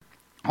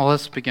Well,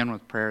 let's begin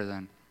with prayer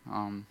then.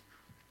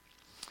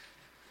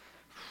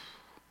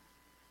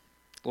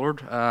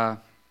 Lord,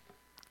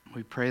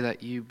 we pray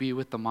that you be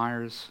with the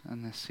Myers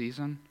in this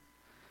season.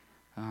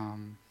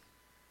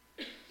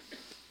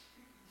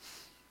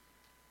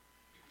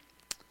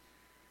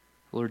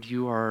 Lord,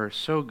 you are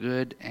so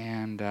good,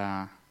 and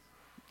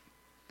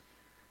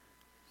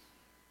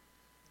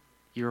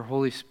your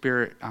Holy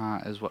Spirit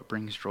is what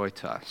brings joy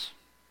to us,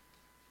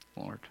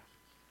 Lord.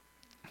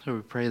 So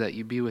we pray that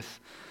you be with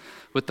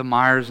the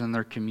Myers and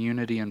their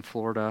community in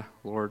Florida,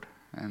 Lord,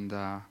 and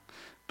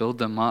build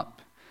them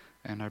up.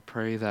 And I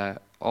pray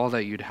that all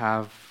that you'd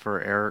have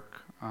for Eric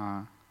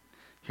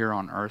here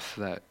on earth,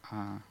 that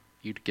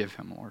you'd give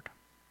him, Lord.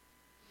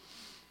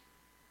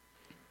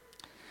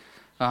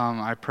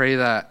 I pray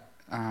that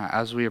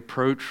as we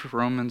approach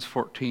Romans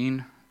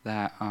 14,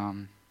 that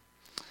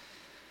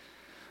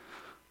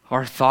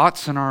our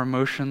thoughts and our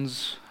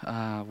emotions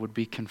would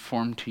be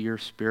conformed to your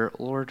Spirit,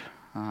 Lord.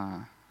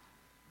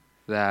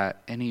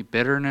 That any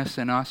bitterness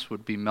in us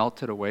would be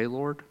melted away,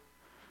 Lord.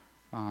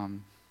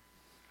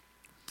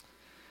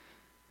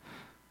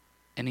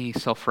 Any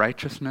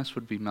self-righteousness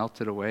would be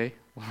melted away,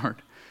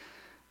 Lord.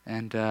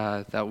 And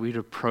that we'd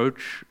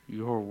approach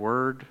your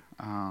word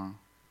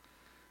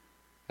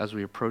as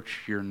we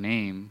approach your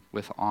name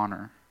with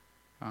honor,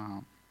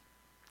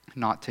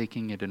 not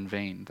taking it in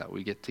vain, that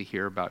we get to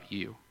hear about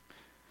you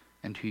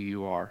and who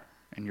you are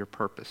and your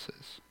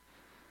purposes.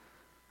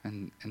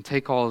 And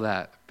take all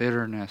that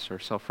bitterness or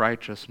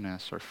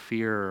self-righteousness or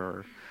fear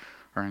or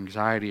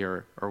anxiety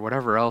or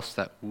whatever else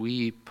that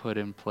we put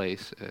in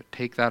place.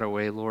 Take that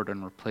away, Lord,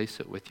 and replace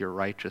it with your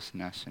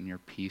righteousness and your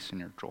peace and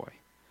your joy.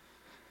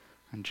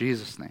 In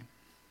Jesus' name,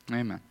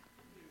 amen.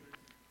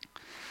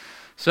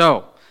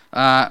 So,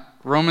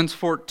 Romans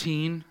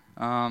 14,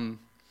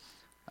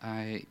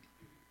 the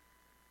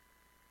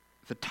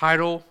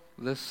title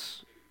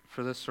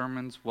for this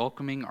sermon's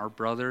Welcoming Our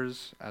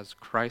Brothers as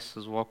Christ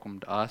has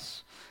welcomed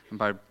us. And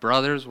by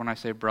brothers, when I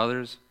say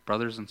brothers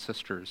and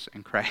sisters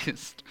in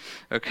Christ.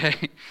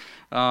 Okay?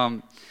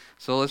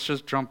 So let's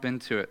just jump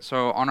into it.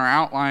 So on our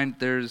outline,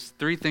 there's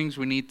three things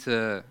we need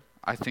to,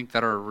 I think,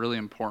 that are really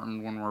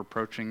important when we're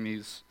approaching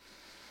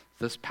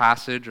this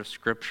passage of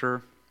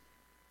Scripture.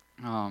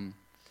 And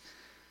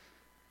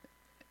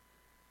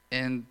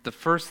the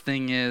first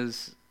thing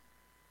is,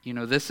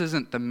 this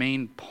isn't the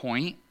main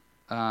point,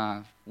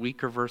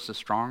 weaker versus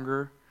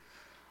stronger.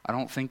 I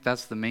don't think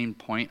that's the main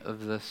point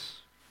of this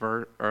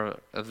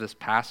of this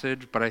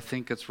passage, but I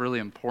think it's really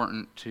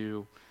important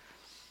to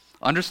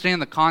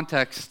understand the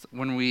context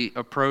when we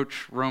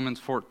approach Romans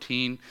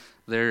 14.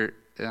 There,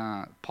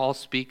 Paul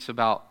speaks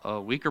about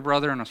a weaker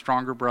brother and a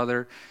stronger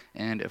brother,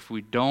 and if we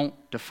don't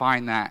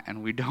define that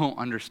and we don't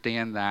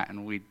understand that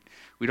and we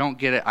don't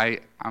get it,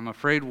 I'm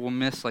afraid we'll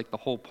miss the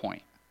whole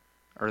point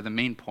or the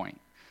main point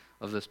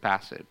of this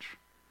passage.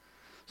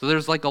 So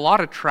there's a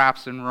lot of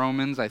traps in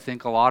Romans. I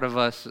think a lot of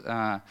us,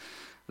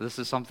 this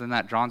is something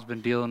that John's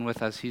been dealing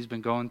with as he's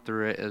been going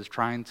through it, is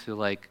trying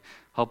to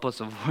help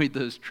us avoid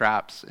those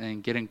traps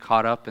and getting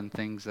caught up in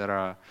things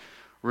that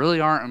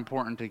really aren't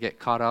important to get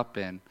caught up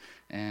in.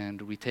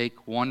 And we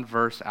take one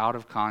verse out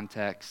of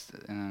context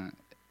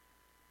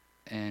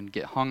and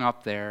get hung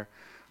up there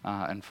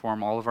and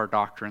form all of our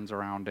doctrines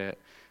around it.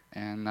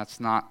 And that's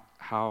not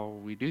how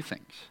we do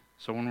things.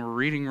 So when we're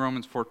reading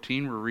Romans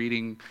 14, we're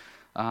reading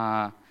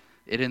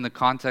it in the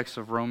context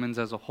of Romans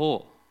as a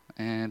whole.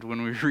 And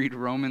when we read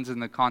Romans in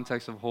the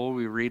context of whole,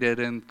 we read it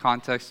in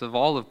context of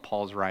all of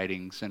Paul's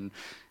writings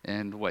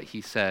and what he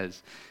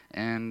says.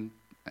 And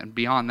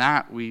beyond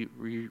that, we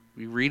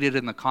read it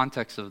in the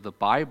context of the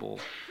Bible,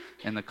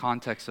 in the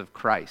context of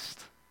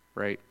Christ,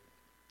 right?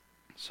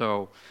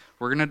 So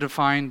we're going to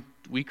define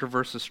weaker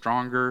versus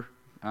stronger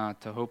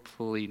to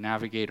hopefully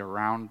navigate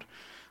around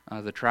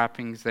the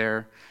trappings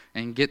there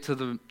and get to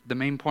the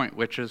main point,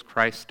 which is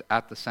Christ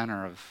at the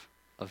center of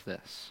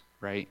this,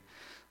 right?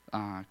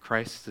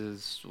 Christ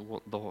is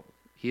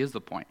he is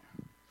the point.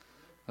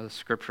 The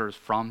Scripture is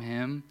from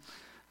him,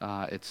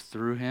 it's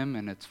through him,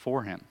 and it's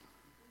for him.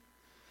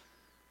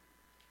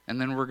 And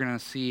then we're going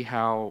to see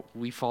how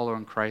we follow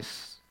in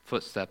Christ's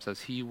footsteps.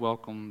 As he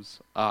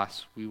welcomes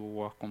us, we will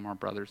welcome our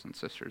brothers and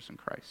sisters in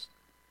Christ.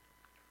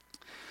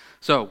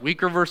 So,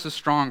 weaker versus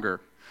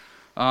stronger.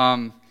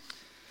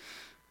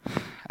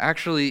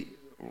 Actually,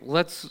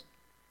 let's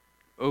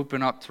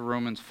open up to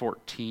Romans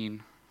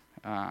 14.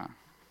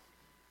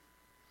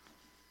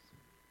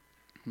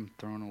 I'm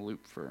throwing a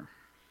loop for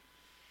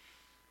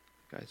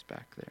guys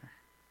back there.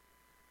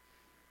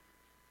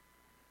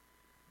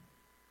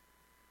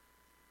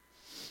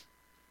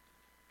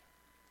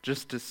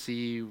 Just to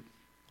see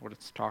what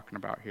it's talking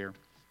about here.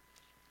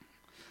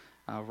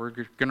 We're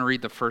going to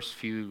read the first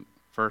few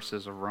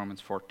verses of Romans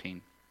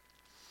 14.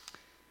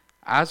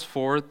 As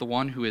for the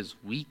one who is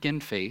weak in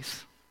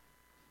faith,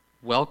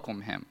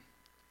 welcome him,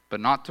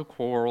 but not to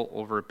quarrel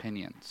over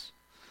opinions.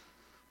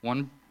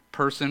 One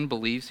person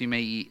believes he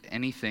may eat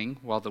anything,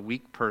 while the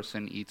weak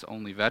person eats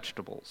only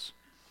vegetables.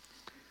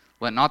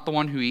 Let not the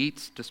one who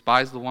eats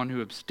despise the one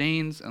who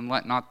abstains, and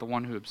let not the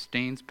one who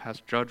abstains pass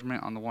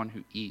judgment on the one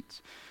who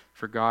eats,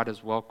 for God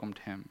has welcomed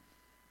him.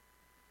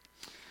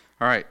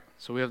 All right,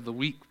 so we have the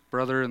weak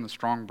brother and the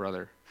strong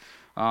brother.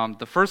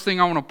 The first thing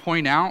I want to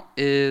point out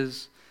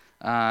is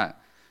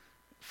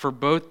for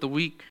both the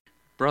weak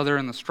brother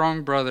and the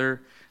strong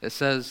brother, it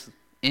says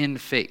in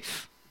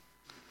faith.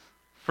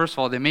 First of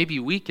all, they may be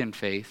weak in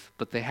faith,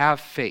 but they have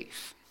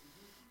faith.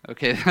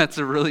 Okay, that's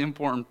a really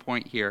important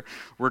point here.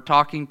 We're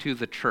talking to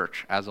the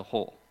church as a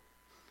whole.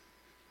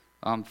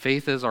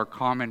 Faith is our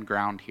common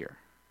ground here.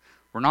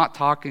 We're not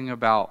talking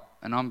about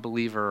an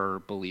unbeliever or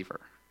believer.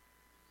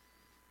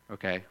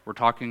 Okay, we're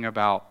talking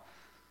about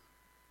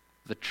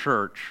the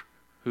church,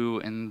 who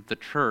in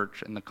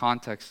the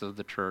context of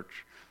the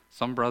church,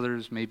 some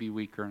brothers may be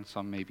weaker and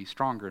some may be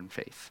stronger in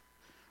faith.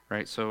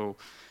 Right, so,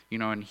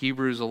 in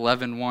Hebrews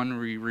 11:1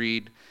 we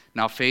read,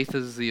 "Now faith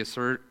is the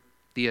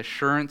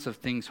assurance of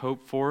things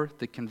hoped for,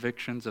 the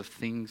convictions of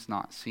things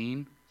not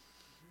seen."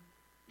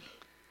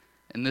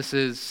 And this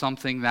is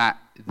something that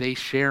they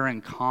share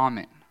in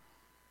common.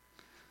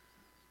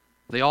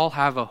 They all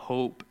have a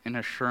hope, an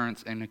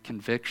assurance, and a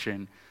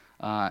conviction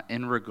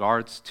in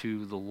regards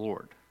to the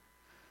Lord.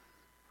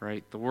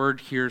 Right? The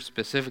word here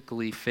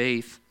specifically,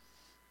 faith,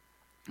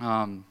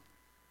 I'm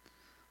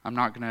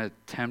not going to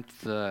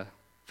tempt the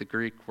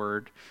Greek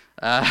word,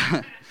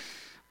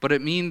 but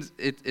it means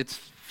it's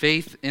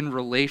faith in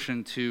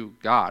relation to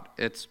God.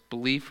 It's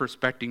belief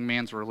respecting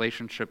man's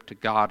relationship to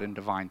God and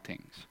divine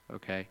things.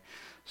 Okay?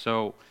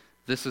 So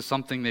this is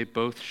something they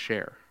both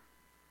share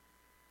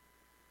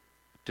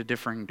to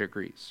differing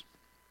degrees.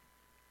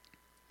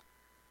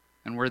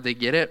 And where they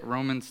get it,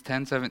 Romans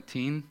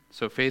 10:17,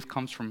 so faith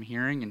comes from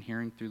hearing, and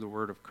hearing through the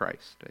word of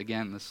Christ.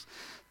 Again, this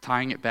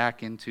tying it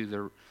back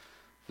into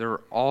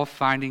they're all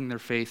finding their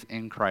faith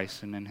in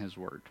Christ and in his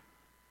word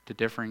to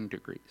differing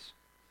degrees.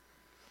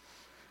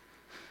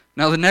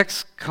 Now the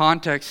next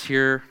context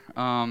here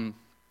I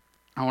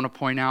want to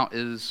point out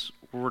is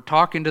we're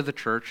talking to the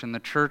church, and the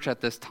church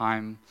at this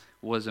time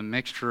was a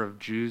mixture of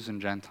Jews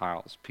and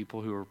Gentiles,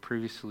 people who were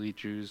previously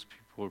Jews,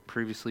 people who were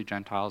previously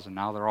Gentiles, and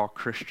now they're all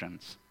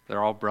Christians.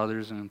 They're all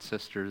brothers and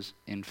sisters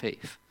in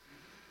faith.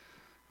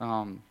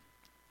 So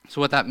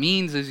what that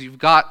means is you've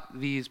got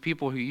these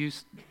people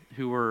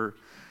who were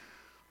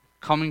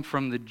coming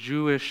from the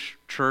Jewish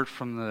church,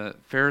 from the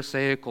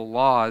Pharisaical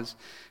laws,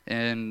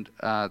 and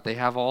they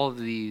have all of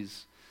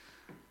these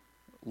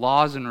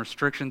laws and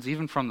restrictions,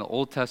 even from the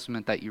Old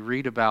Testament, that you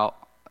read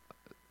about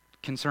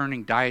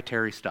concerning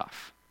dietary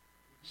stuff.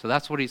 So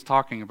that's what he's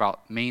talking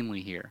about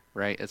mainly here,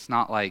 right? It's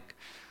not like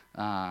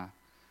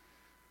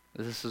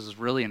this is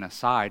really an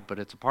aside, but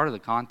it's a part of the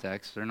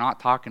context. They're not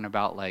talking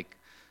about like,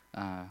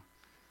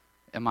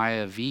 am I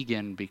a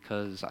vegan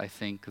because I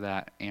think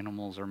that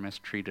animals are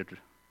mistreated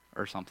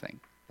or something.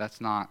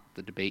 That's not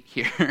the debate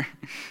here.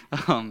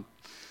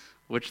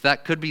 Which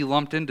that could be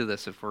lumped into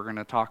this if we're going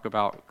to talk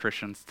about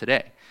Christians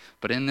today.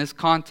 But in this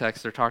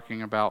context, they're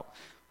talking about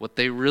what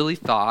they really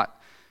thought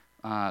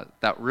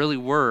that really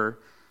were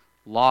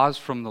laws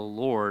from the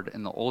Lord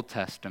in the Old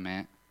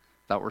Testament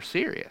that were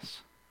serious.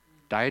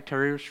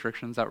 Dietary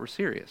restrictions that were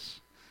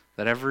serious.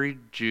 That every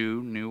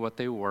Jew knew what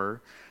they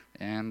were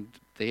and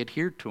they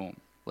adhered to them.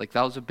 Like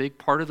that was a big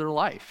part of their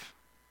life.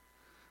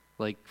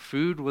 Like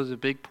food was a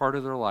big part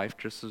of their life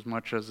just as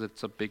much as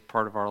it's a big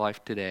part of our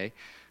life today,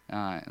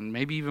 and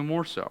maybe even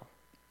more so.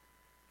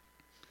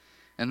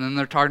 And then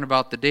they're talking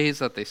about the days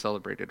that they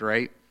celebrated,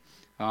 right?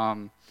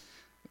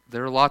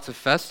 There are lots of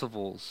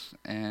festivals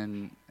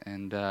and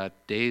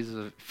days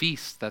of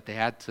feasts that they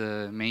had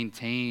to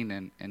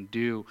maintain and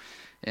do.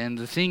 And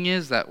the thing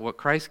is that what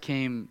Christ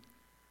came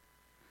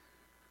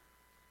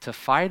to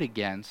fight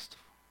against,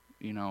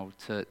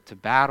 to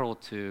battle,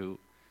 to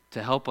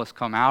help us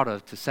come out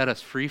of, to set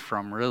us free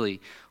from, really,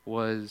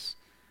 was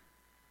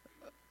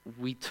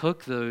we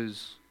took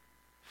those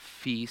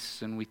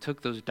feasts and we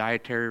took those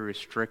dietary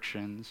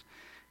restrictions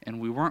and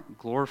we weren't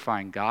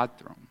glorifying God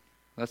through them.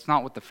 That's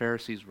not what the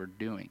Pharisees were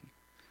doing.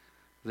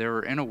 They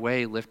were, in a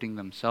way, lifting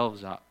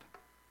themselves up,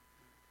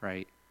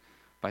 right?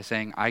 By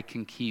saying, I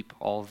can keep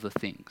all the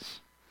things.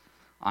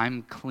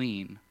 I'm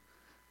clean.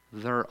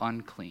 They're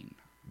unclean.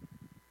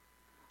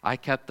 I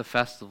kept the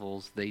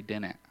festivals. They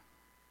didn't.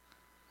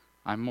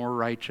 I'm more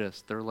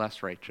righteous, they're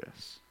less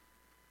righteous.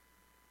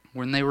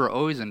 When they were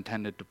always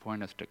intended to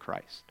point us to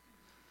Christ.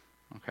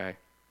 Okay?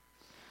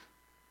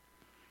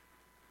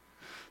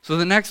 So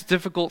the next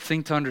difficult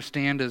thing to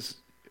understand is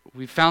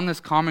we found this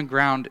common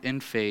ground in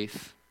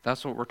faith.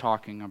 That's what we're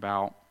talking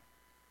about.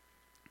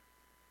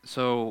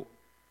 So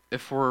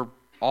if we're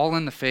all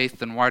in the faith,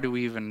 then why do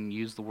we even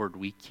use the word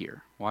weak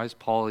here? Why is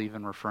Paul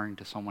even referring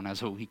to someone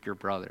as a weaker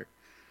brother?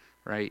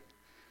 Right?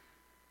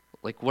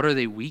 Like, what are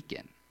they weak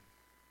in?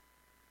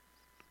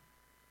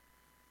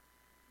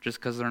 Just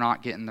because they're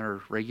not getting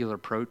their regular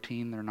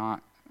protein, they're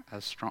not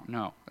as strong.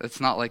 No, it's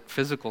not like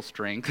physical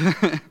strength.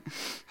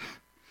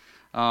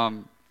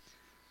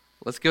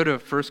 Let's go to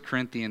 1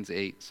 Corinthians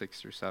 8,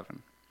 6 through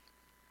 7.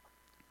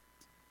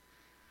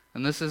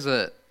 And this is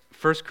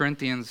 1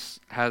 Corinthians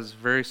has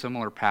very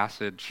similar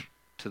passage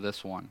to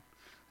this one.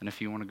 And if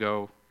you want to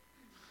go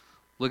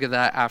look at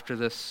that after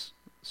this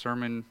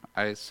sermon,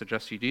 I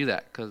suggest you do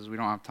that because we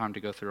don't have time to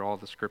go through all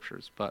the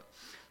scriptures. But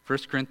 1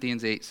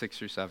 Corinthians 8, 6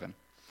 through 7.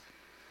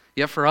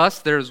 Yet for us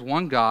there is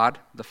one God,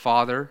 the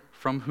Father,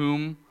 from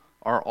whom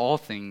are all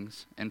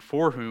things and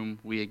for whom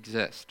we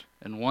exist,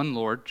 and one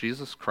Lord,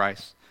 Jesus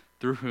Christ,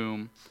 through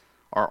whom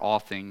are all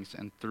things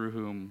and through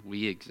whom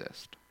we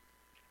exist.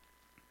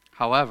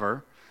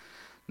 However,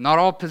 not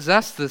all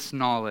possess this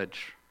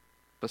knowledge,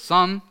 but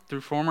some,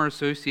 through former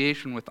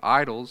association with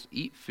idols,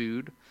 eat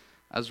food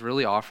as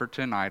really offered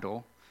to an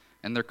idol,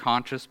 and their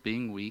conscience,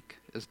 being weak,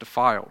 is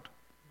defiled.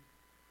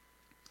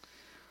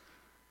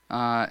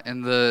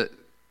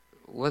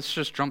 Let's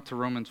just jump to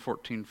Romans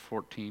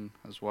 14:14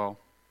 as well.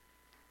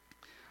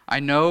 I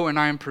know and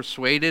I am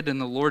persuaded in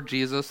the Lord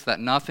Jesus that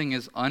nothing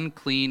is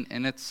unclean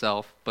in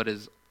itself, but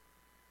it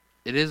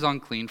is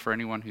unclean for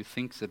anyone who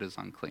thinks it is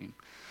unclean.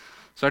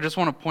 So I just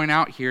want to point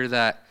out here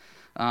that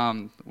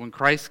when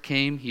Christ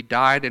came, he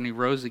died and he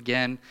rose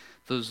again.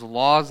 Those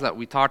laws that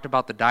we talked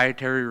about, the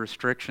dietary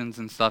restrictions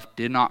and stuff,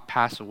 did not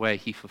pass away.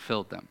 He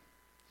fulfilled them.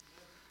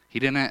 He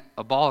didn't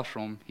abolish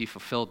them. He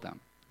fulfilled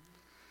them.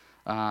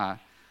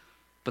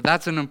 But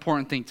that's an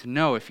important thing to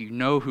know. If you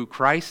know who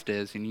Christ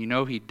is and you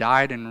know he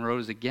died and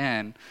rose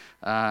again,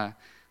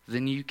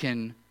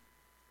 then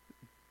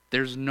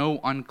there's no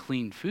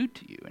unclean food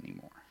to you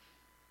anymore.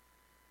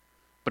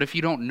 But if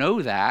you don't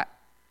know that,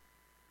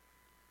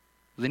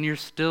 then you're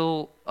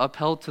still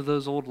upheld to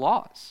those old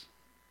laws.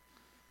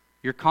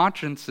 Your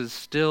conscience is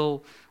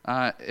still,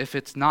 if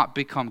it's not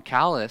become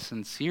callous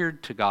and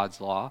seared to God's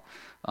law,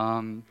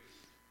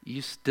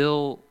 you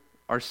still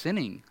are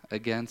sinning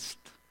against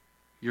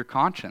your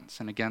conscience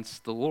and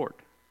against the Lord.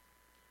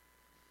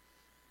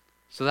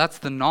 So that's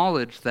the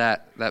knowledge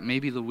that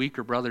maybe the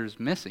weaker brother is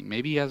missing.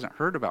 Maybe he hasn't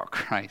heard about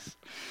Christ.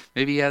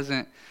 Maybe he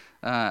hasn't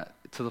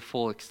to the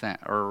full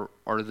extent, or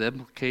the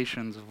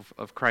implications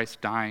of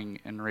Christ dying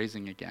and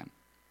raising again.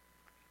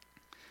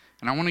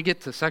 And I want to get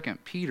to 2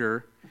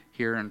 Peter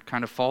here and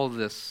kind of follow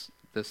this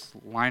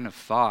line of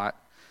thought.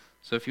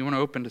 So if you want to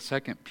open to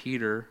 2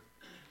 Peter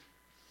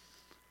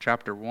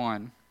chapter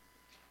 1.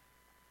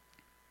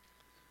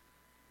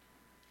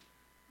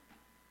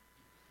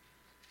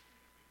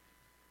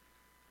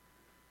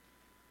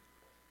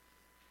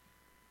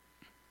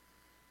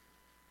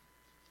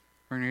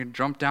 We're going to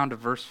jump down to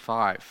verse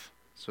 5.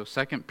 So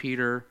 2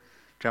 Peter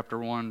chapter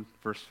 1,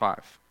 verse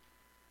 5.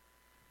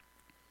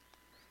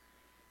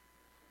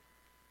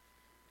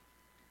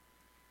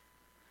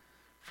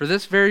 For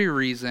this very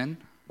reason,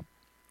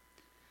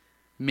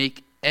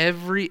 make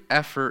every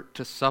effort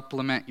to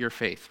supplement your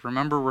faith.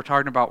 Remember, we're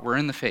talking about we're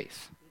in the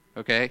faith,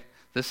 okay?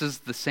 This is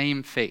the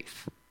same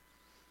faith.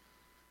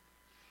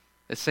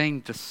 It's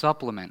saying to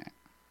supplement it.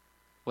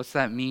 What's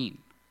that mean?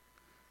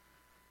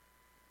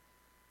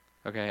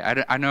 Okay,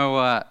 I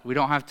know we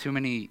don't have too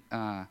many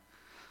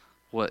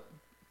what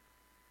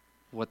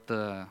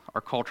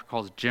our culture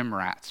calls gym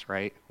rats,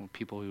 right?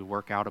 People who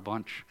work out a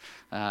bunch.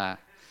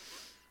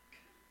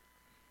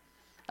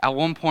 At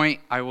one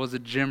point, I was a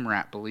gym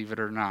rat, believe it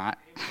or not.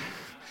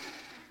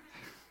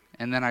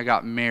 And then I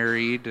got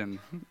married and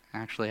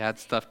actually had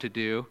stuff to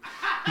do.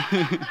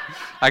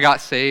 I got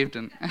saved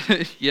and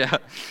yeah.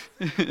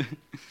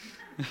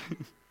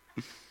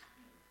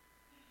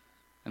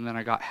 And then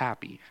I got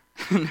happy.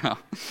 No.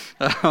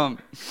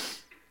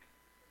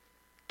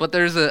 But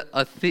there's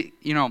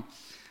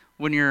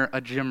when you're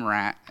a gym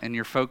rat and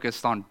you're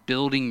focused on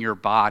building your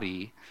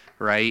body,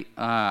 right?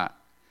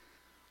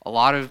 A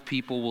lot of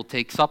people will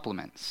take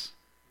supplements,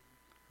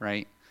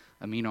 right?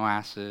 Amino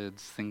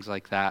acids, things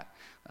like that,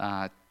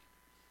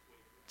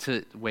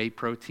 to whey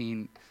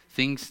protein,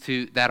 things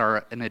that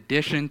are an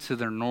addition to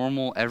their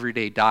normal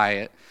everyday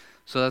diet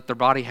so that their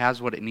body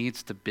has what it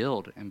needs to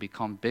build and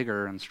become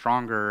bigger and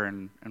stronger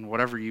and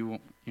whatever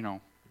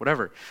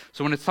whatever.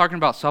 So when it's talking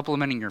about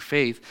supplementing your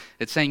faith,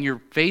 it's saying your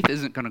faith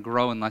isn't going to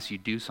grow unless you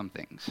do some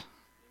things.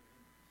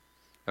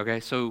 Okay,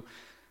 so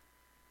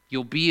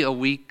you'll be a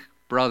weak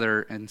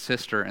brother and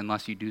sister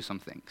unless you do some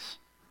things.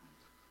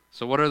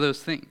 So what are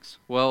those things?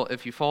 Well,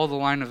 if you follow the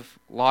line of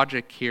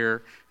logic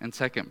here in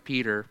 2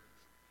 Peter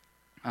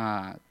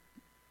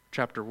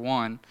chapter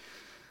 1,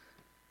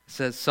 it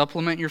says,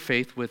 supplement your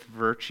faith with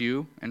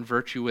virtue, and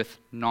virtue with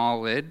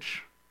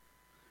knowledge,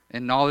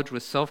 and knowledge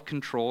with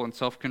self-control, and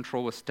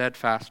self-control with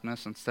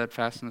steadfastness, and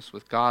steadfastness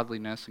with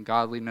godliness, and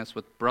godliness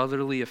with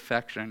brotherly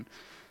affection,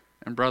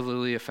 and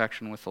brotherly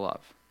affection with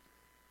love.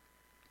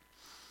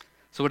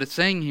 So what it's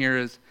saying here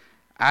is,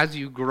 as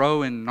you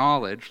grow in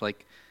knowledge,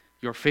 like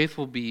your faith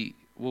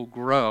will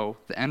grow.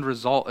 The end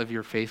result of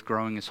your faith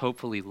growing is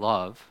hopefully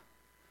love.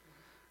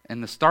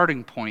 And the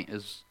starting point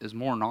is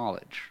more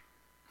knowledge.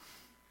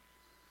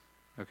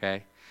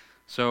 Okay?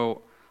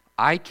 So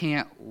I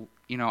can't,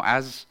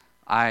 as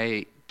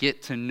I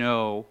get to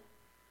know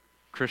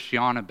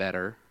Christiana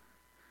better,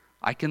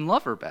 I can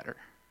love her better.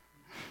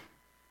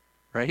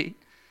 Right?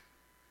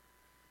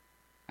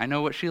 I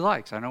know what she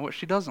likes. I know what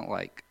she doesn't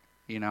like,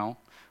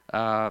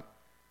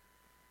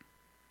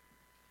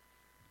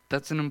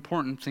 That's an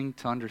important thing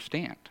to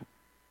understand.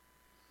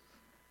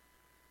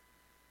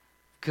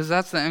 Because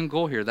that's the end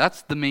goal here.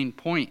 That's the main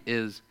point,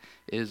 is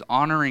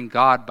honoring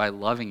God by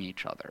loving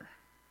each other.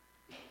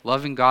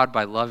 Loving God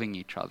by loving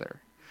each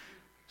other.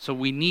 So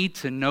we need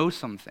to know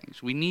some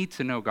things. We need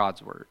to know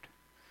God's word.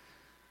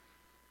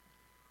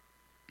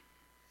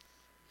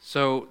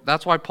 So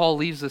that's why Paul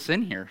leaves this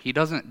in here. He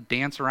doesn't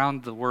dance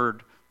around the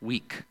word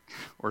weak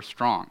or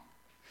strong.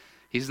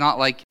 He's not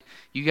like,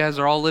 you guys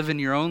are all living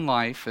your own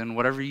life and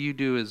whatever you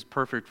do is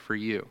perfect for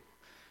you.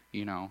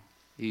 You know,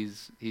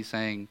 he's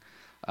saying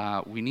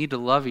we need to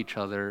love each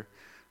other,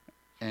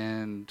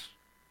 and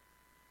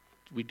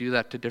we do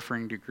that to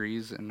differing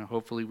degrees, and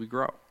hopefully we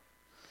grow.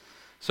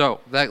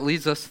 So that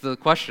leads us to the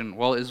question,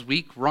 well, is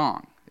weak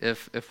wrong?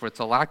 If it's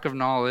a lack of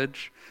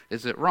knowledge,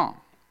 is it wrong?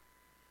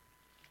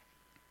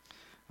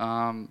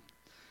 We're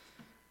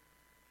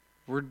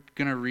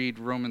going to read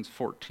Romans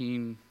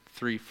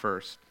 14:3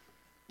 first.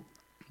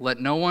 Let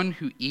no one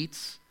who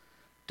eats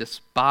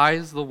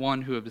despise the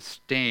one who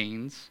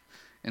abstains,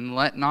 and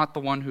let not the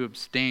one who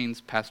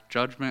abstains pass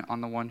judgment on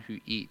the one who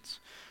eats,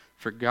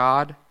 for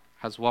God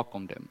has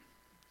welcomed him.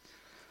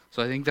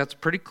 So I think that's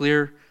pretty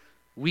clear.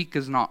 Weak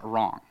is not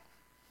wrong.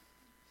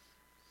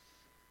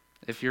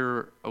 If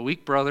you're a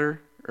weak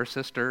brother or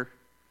sister,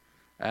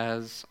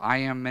 as I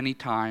am many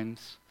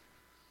times,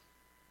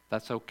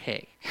 that's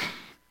okay.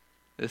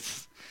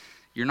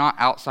 You're not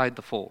outside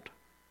the fold.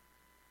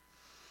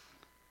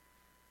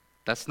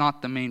 That's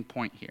not the main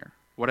point here.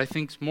 What I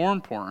think is more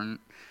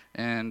important,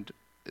 and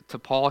to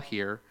Paul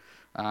here,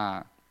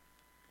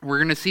 we're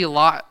going to see a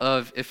lot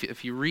of,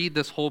 if you read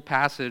this whole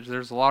passage,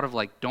 there's a lot of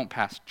like, don't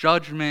pass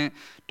judgment,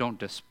 don't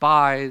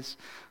despise,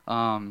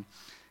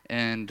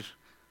 and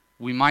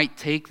we might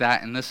take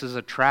that, and this is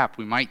a trap,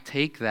 we might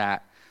take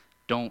that,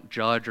 don't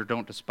judge or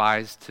don't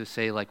despise, to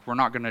say like, we're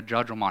not going to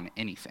judge them on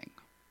anything.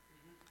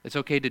 It's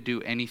okay to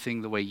do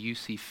anything the way you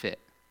see fit.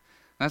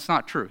 That's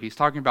not true. He's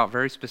talking about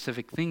very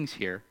specific things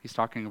here. He's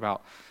talking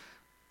about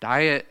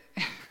diet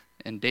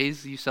and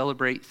days you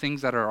celebrate,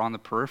 things that are on the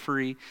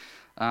periphery,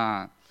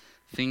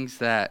 things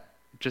that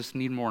just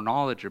need more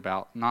knowledge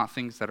about, not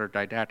things that are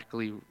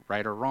didactically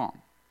right or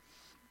wrong.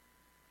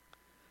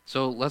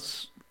 So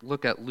let's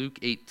look at Luke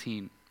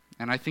 18.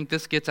 And I think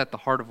this gets at the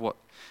heart of what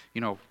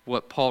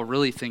Paul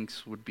really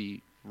thinks would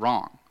be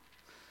wrong.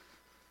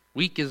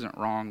 Weak isn't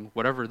wrong.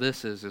 Whatever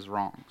this is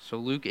wrong. So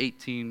Luke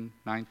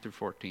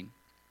 18:9-14.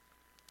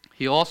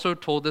 He also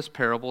told this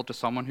parable to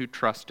someone who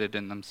trusted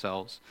in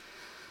themselves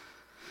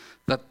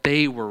that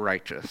they were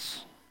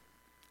righteous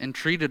and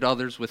treated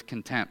others with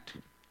contempt,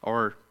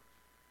 or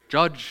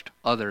judged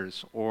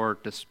others, or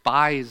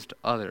despised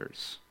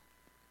others.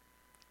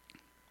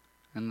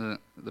 And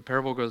the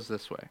parable goes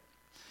this way.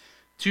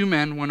 2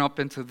 men went up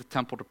into the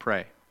temple to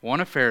pray,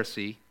 one a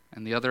Pharisee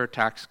and the other a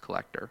tax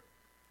collector.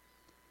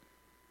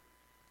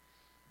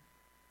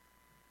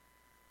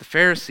 The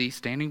Pharisee,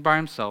 standing by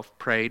himself,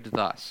 prayed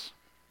thus: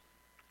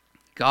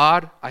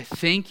 God, I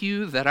thank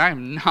you that I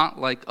am not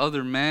like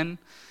other men,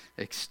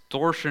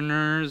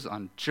 extortioners,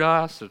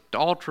 unjust,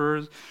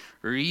 adulterers,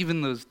 or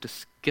even those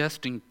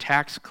disgusting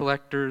tax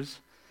collectors.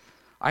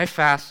 I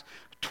fast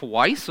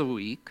twice a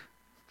week.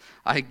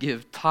 I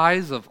give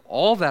tithes of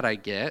all that I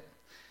get.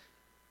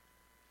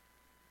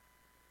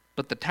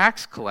 But the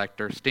tax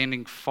collector,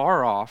 standing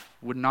far off,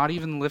 would not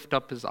even lift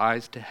up his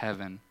eyes to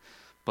heaven,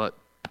 but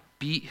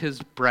beat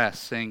his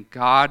breast, saying,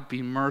 God,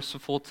 be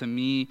merciful to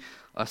me,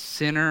 a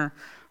sinner.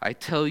 I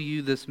tell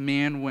you, this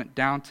man went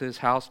down to his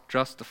house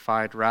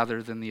justified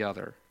rather than the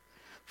other.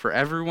 For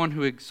everyone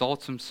who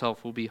exalts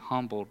himself will be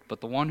humbled, but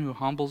the one who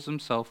humbles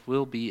himself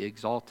will be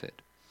exalted.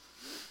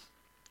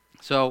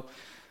 So,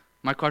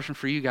 my question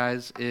for you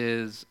guys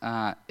is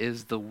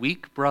the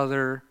weak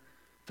brother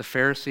the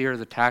Pharisee or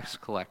the tax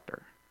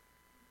collector?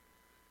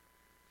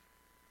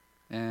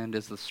 And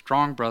is the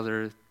strong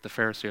brother the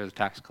Pharisee or the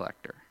tax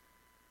collector?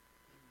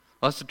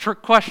 Well, that's a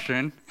trick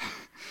question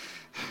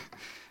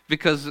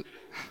because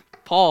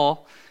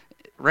Paul,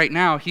 right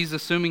now, he's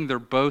assuming they're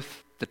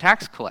both the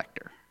tax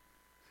collector.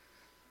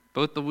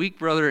 Both the weak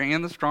brother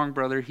and the strong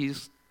brother,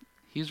 he's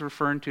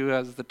referring to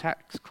as the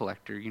tax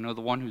collector,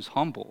 the one who's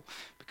humble,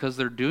 because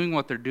they're doing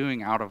what they're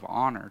doing out of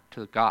honor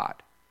to God.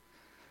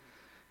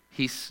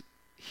 He's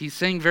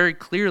saying very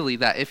clearly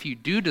that if you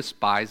do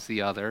despise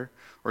the other,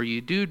 or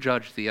you do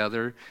judge the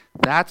other,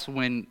 that's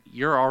when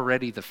you're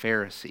already the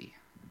Pharisee.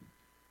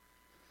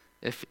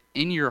 If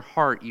in your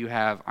heart you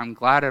have, I'm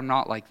glad I'm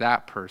not like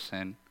that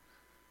person,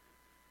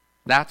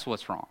 that's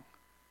what's wrong.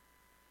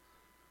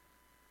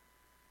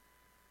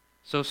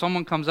 So if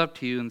someone comes up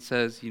to you and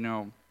says,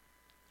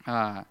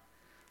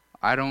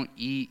 I don't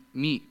eat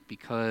meat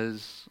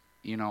because,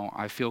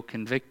 I feel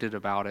convicted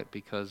about it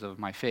because of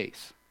my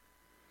faith.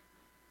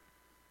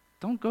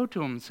 Don't go to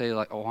them and say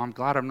like, oh, I'm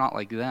glad I'm not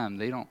like them.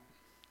 They don't,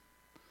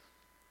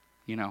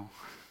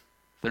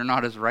 they're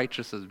not as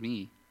righteous as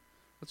me.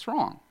 What's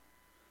wrong?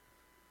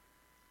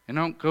 And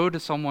don't go to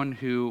someone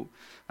who,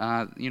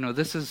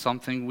 this is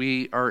something,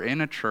 we are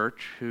in a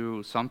church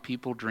who some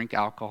people drink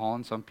alcohol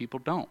and some people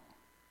don't.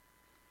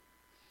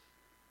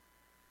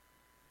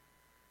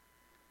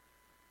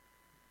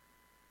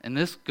 And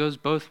this goes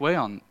both way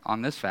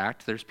on this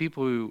fact. There's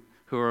people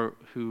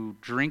who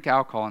drink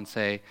alcohol and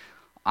say,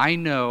 I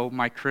know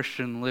my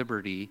Christian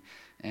liberty,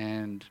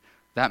 and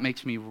that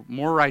makes me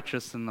more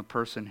righteous than the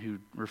person who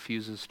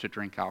refuses to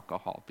drink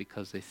alcohol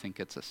because they think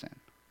it's a sin.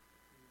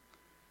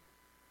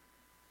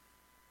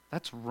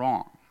 That's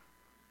wrong.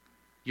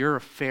 You're a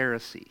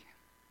Pharisee.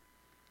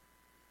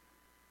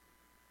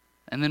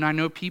 And then I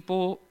know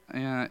people,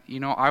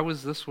 I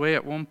was this way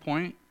at one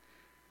point,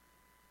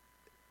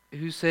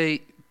 who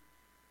say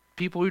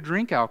people who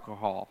drink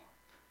alcohol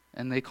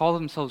and they call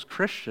themselves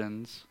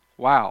Christians,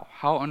 wow,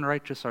 how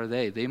unrighteous are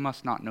they? They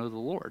must not know the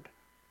Lord.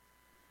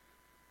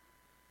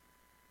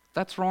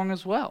 That's wrong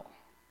as well.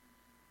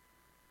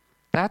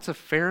 That's a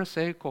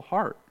Pharisaical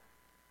heart.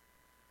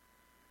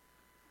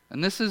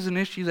 And this is an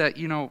issue that,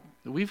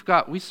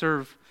 we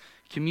serve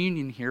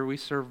communion here, we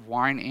serve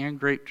wine and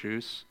grape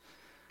juice,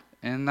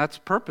 and that's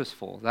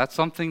purposeful. That's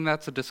something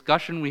that's a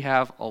discussion we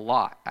have a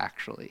lot,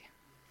 actually.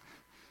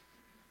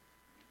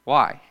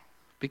 Why?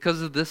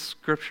 Because of this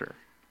scripture.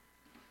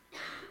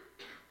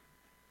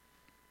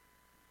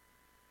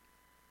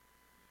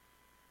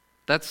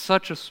 That's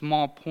such a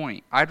small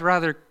point. I'd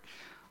rather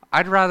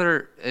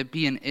it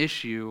be an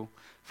issue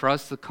for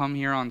us to come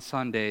here on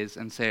Sundays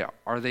and say,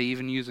 are they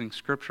even using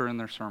scripture in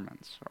their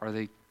sermons? Are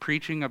they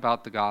preaching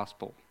about the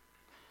gospel?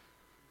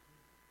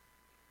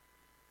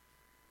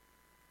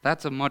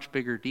 That's a much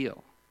bigger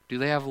deal. Do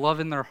they have love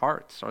in their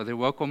hearts? Are they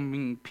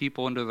welcoming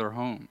people into their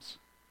homes?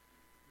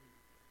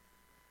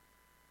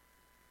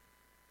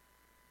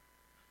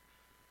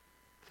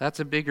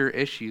 That's a bigger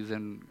issue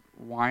than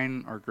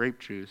wine or grape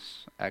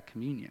juice at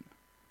communion.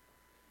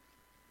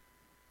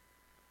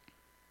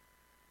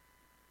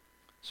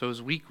 So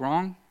is weak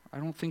wrong? I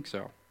don't think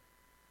so.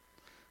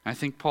 I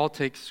think Paul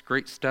takes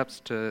great steps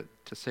to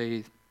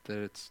say that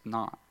it's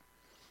not.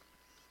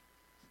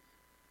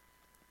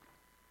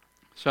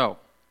 So,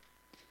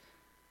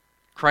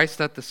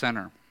 Christ at the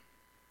center.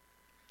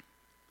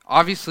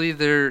 Obviously,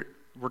 we're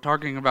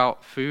talking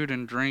about food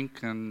and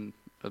drink and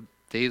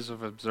days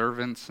of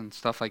observance and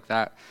stuff like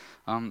that.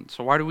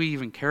 So why do we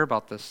even care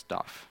about this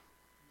stuff?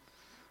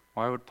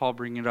 Why would Paul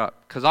bring it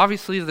up? Because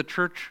obviously the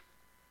church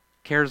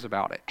cares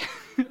about it.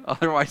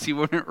 Otherwise he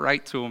wouldn't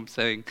write to them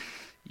saying,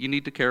 you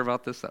need to care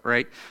about this,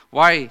 right?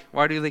 Why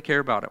do they care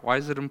about it? Why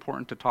is it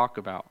important to talk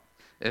about?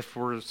 If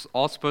we're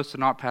all supposed to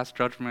not pass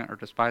judgment or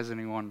despise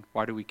anyone,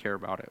 why do we care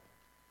about it?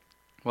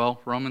 Well,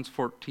 Romans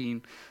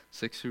 14,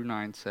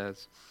 6-9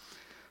 says,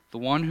 the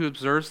one who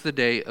observes the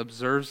day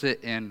observes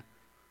it in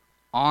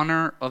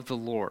honor of the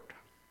Lord.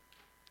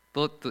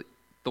 The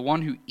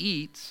one who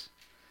eats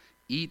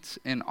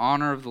in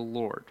honor of the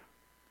Lord,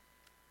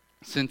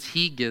 since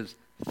he gives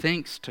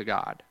thanks to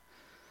God.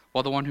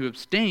 While the one who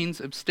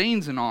abstains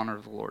in honor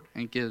of the Lord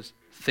and gives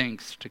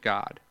thanks to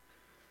God.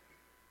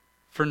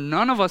 For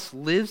none of us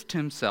lives to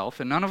himself,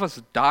 and none of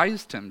us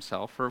dies to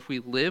himself. For if we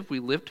live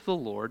to the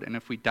Lord, and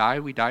if we die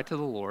to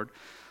the Lord.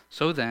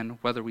 So then,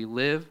 whether we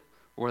live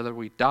or whether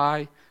we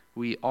die,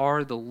 we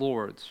are the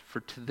Lord's. For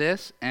to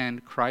this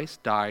end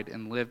Christ died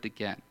and lived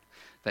again,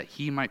 that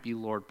he might be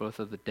Lord both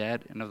of the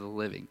dead and of the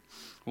living.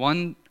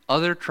 One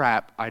other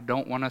trap I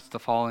don't want us to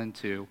fall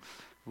into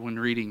when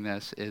reading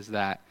this is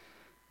that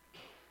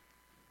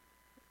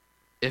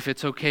if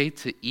it's okay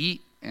to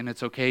eat and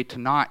it's okay to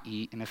not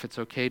eat, and if it's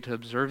okay to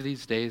observe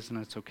these days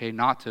and it's okay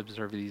not to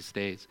observe these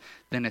days,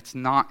 then it's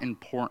not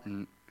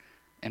important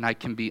and I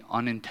can be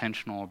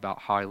unintentional about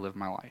how I live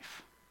my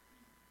life.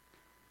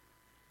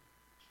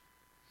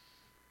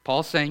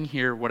 Paul's saying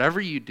here,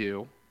 whatever you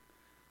do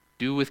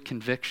with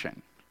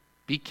conviction.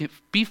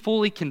 Be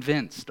fully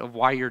convinced of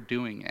why you're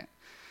doing it.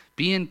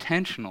 Be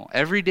intentional.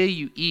 Every day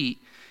you eat,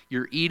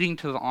 you're eating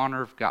to the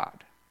honor of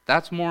God.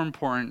 That's more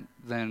important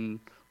than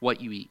what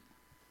you eat.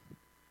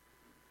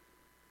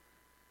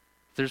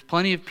 There's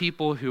plenty of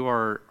people who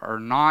are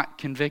not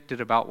convicted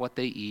about what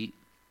they eat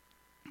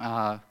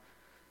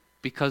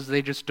because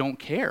they just don't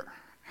care.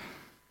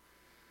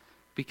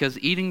 Because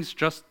eating's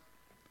just,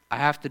 I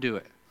have to do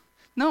it.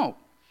 No.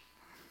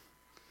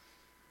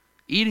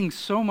 Eating's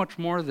so much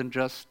more than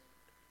just,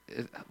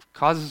 it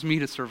causes me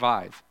to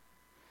survive.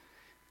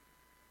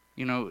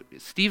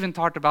 Stephen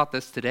talked about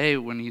this today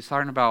when he's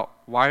talking about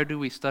why do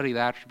we study the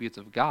attributes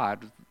of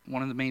God.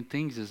 One of the main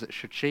things is it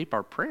should shape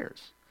our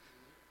prayers.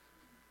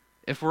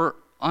 If we're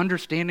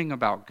understanding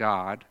about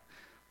God,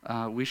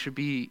 we should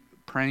be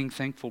praying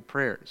thankful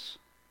prayers.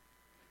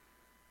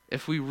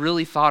 If we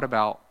really thought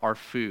about our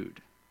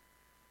food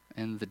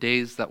and the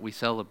days that we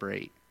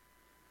celebrate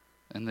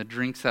and the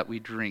drinks that we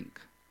drink,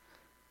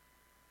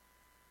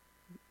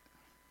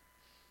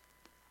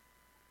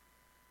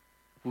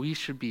 we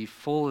should be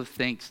full of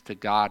thanks to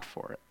God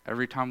for it.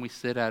 Every time we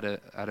sit at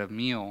a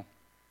meal,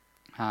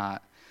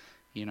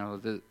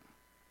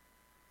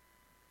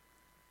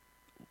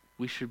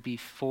 we should be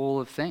full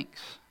of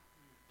thanks.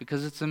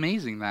 Because it's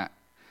amazing that,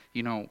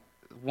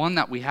 one,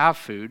 that we have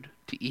food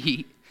to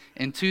eat,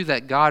 And two,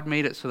 that God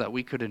made it so that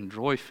we could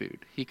enjoy food.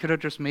 He could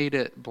have just made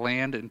it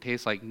bland and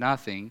taste like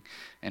nothing,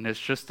 and it's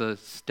just a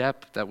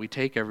step that we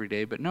take every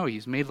day. But no,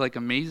 he's made like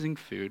amazing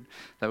food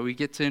that we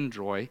get to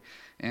enjoy.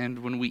 And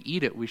when we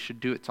eat it, we should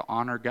do it to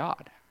honor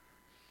God.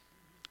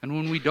 And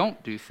when we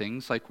don't do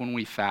things, like when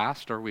we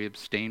fast or we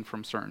abstain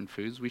from certain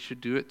foods, we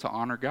should do it to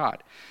honor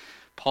God.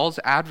 Paul's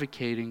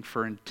advocating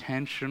for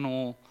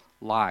intentional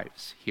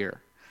lives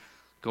here,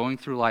 going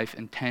through life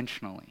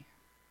intentionally.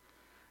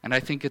 And I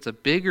think it's a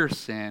bigger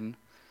sin.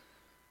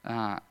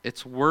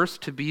 It's worse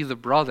to be the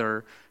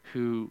brother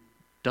who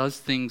does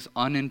things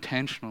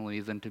unintentionally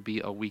than to be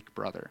a weak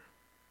brother.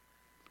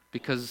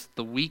 Because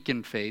the weak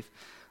in faith,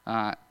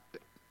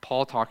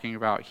 Paul talking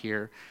about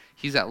here,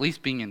 he's at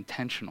least being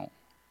intentional.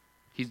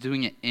 He's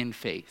doing it in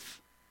faith.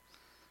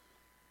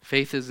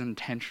 Faith is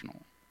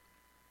intentional.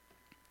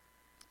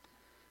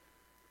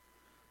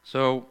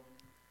 So,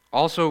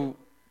 also,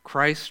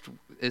 Christ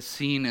is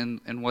seen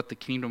in what the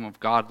kingdom of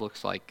God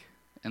looks like.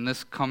 And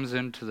this comes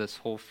into this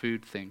whole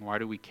food thing. Why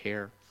do we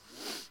care?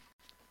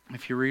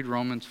 If you read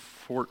Romans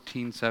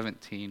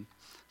 14:17, it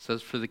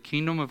says, "For the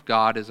kingdom of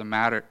God is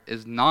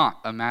not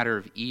a matter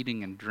of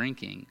eating and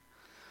drinking,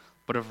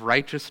 but of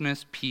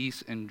righteousness,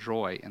 peace, and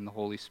joy in the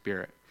Holy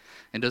Spirit."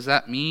 And does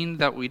that mean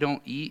that we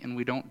don't eat and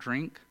we don't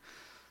drink?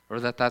 Or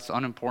that that's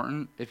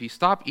unimportant? If you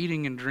stop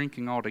eating and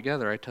drinking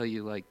altogether, I tell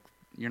you, like,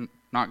 you're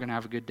not going to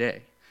have a good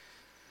day.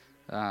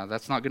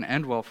 That's not going to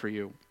end well for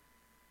you.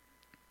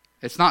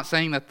 It's not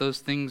saying that those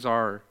things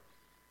are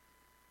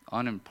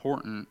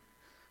unimportant.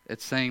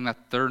 It's saying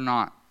that they're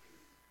not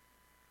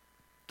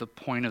the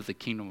point of the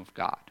kingdom of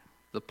God.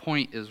 The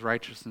point is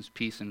righteousness,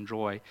 peace, and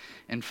joy.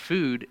 And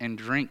food and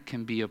drink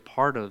can be a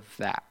part of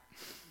that.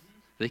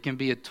 They can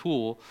be a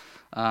tool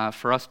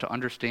for us to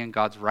understand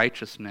God's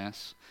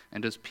righteousness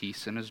and his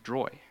peace and his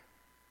joy.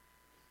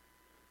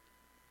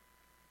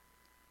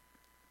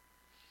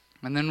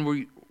 And then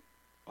we,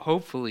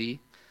 hopefully,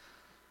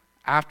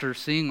 after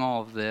seeing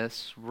all of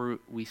this,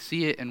 we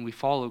see it and we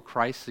follow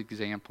Christ's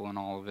example in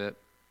all of it.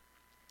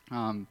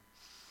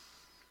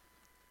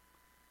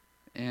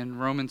 In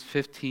Romans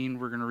 15,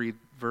 we're going to read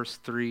verse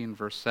 3 and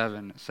verse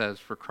 7. It says,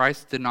 "For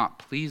Christ did not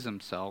please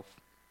himself,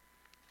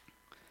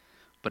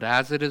 but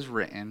as it is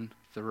written,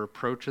 the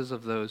reproaches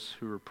of those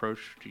who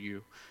reproached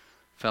you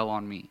fell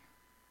on me."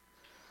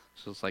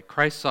 So it's like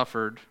Christ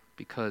suffered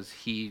because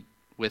he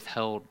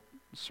withheld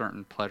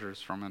certain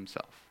pleasures from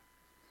himself.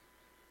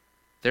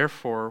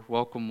 "Therefore,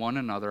 welcome one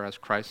another as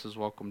Christ has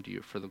welcomed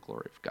you for the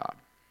glory of God."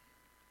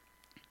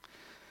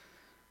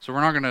 So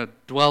we're not going to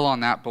dwell on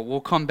that, but we'll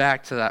come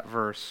back to that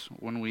verse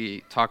when we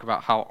talk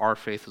about how our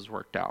faith has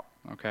worked out,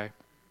 okay?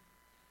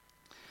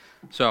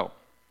 So,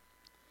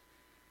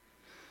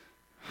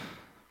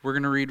 we're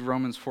going to read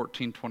Romans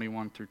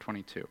 14:21 through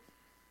 22.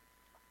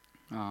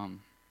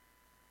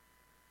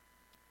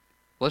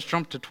 Let's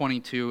jump to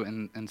 22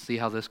 and see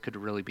how this could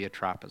really be a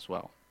trap as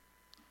well.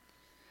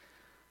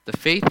 "The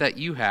faith that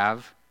you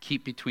have,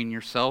 keep between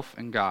yourself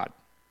and God."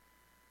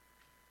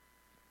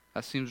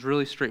 That seems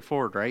really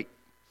straightforward, right?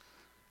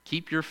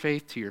 Keep your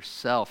faith to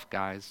yourself,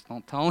 guys.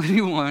 Don't tell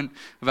anyone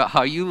about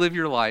how you live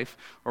your life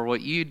or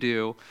what you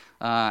do,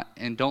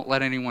 and don't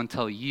let anyone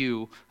tell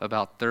you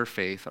about their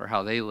faith or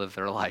how they live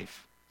their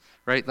life.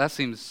 Right? That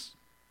seems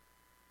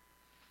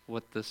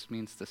what this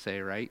means to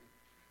say, right?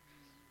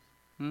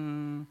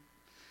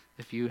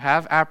 If you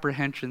have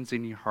apprehensions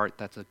in your heart,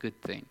 that's a good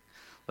thing.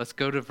 Let's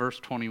go to verse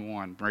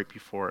 21, right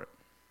before it.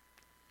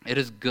 "It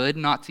is good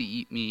not to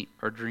eat meat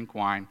or drink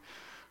wine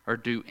or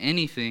do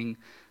anything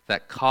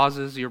that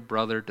causes your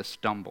brother to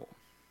stumble."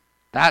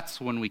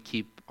 That's when we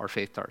keep our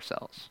faith to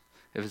ourselves.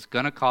 If it's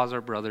going to cause our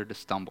brother to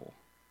stumble.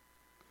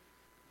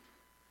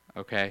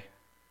 Okay?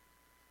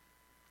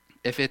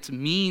 If it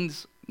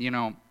means,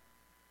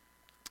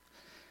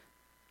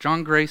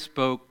 John Gray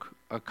spoke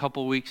a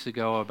couple weeks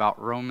ago about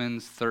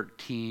Romans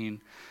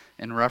 13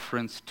 in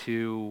reference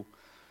to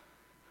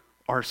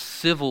our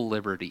civil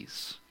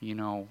liberties.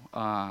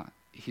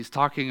 He's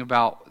talking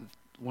about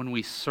when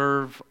we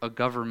serve a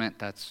government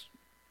that's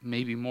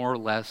maybe more or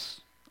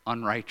less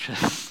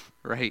unrighteous,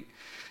 right?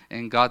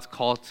 And God's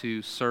call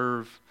to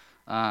serve,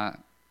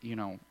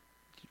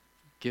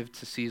 give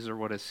to Caesar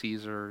what is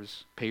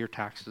Caesar's, pay your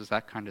taxes,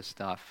 that kind of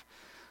stuff.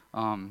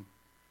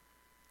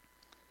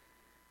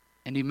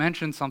 And he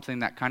mentioned something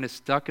that kind of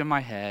stuck in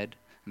my head,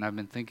 and I've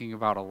been thinking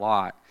about a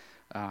lot.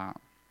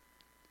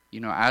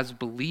 As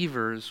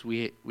believers,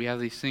 we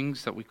have these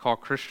things that we call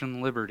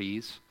Christian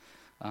liberties,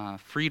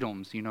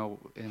 freedoms.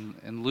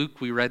 In Luke,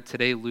 we read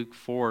today, Luke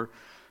 4,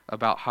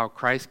 about how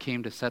Christ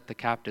came to set the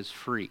captives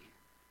free.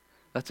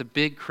 That's a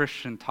big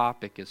Christian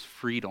topic, is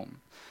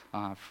freedom.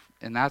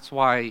 And that's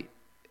why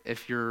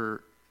if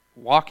you're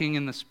walking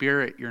in the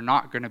Spirit, you're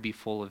not going to be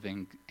full of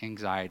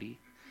anxiety.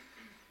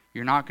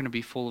 You're not going to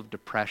be full of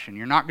depression.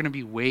 You're not going to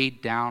be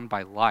weighed down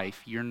by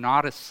life. You're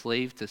not a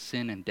slave to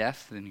sin and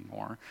death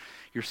anymore.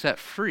 You're set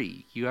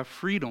free. You have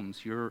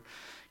freedoms. You're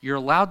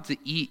allowed to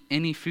eat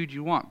any food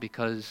you want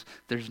because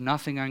there's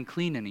nothing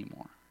unclean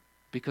anymore.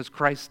 Because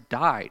Christ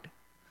died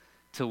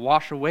to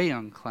wash away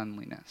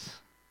uncleanliness.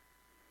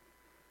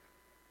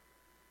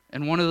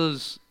 And one of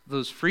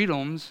those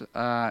freedoms,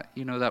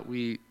 that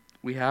we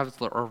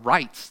have, or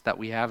rights that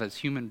we have as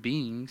human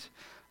beings,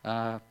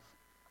 it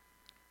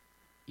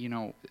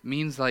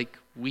means like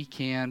we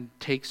can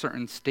take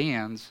certain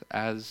stands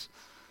as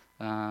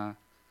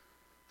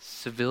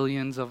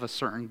civilians of a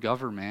certain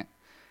government,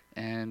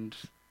 and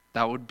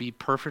that would be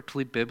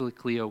perfectly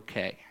biblically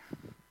okay.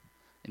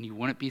 And you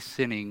wouldn't be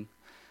sinning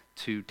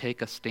to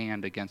take a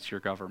stand against your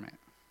government.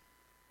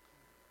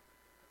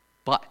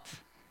 But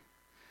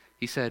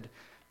he said,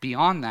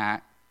 beyond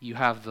that, you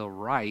have the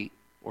right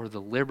or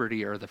the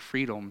liberty or the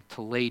freedom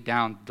to lay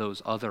down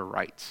those other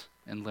rights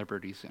and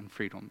liberties and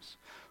freedoms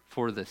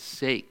for the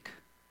sake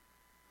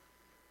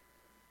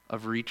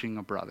of reaching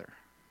a brother,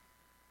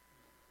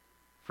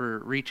 for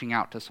reaching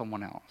out to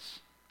someone else.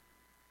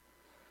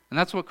 And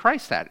that's what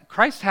Christ had.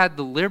 Christ had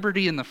the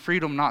liberty and the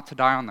freedom not to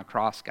die on the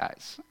cross,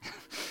 guys.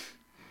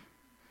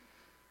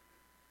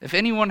 If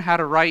anyone had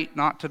a right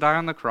not to die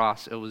on the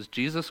cross, it was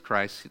Jesus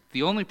Christ.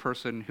 The only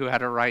person who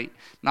had a right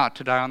not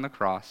to die on the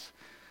cross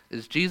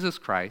is Jesus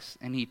Christ,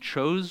 and he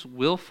chose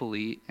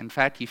willfully, in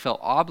fact, he felt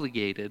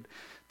obligated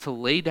to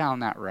lay down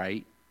that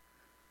right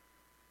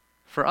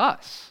for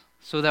us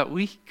so that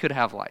we could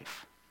have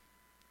life,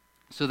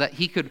 so that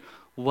he could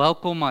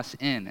welcome us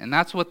in. And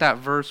that's what that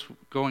verse,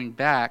 going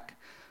back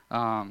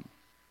to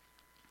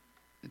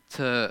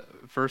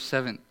verse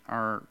 7,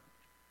 or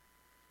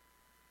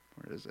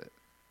where is it?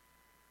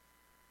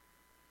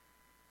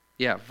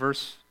 Yeah,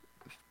 verse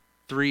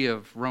 3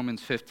 of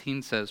Romans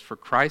 15 says, "For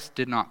Christ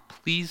did not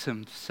please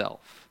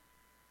himself,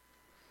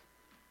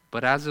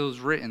 but as it was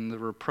written, the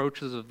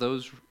reproaches of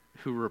those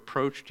who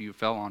reproached you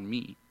fell on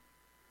me."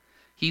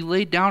 He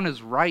laid down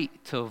his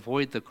right to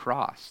avoid the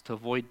cross, to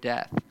avoid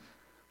death,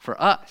 for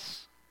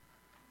us.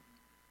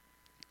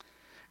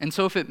 And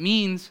so if it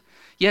means,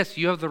 yes,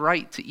 you have the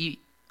right to eat,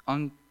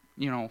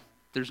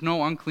 there's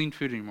no unclean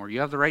food anymore.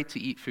 You have the right to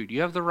eat food. You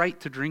have the right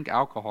to drink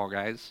alcohol,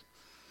 guys.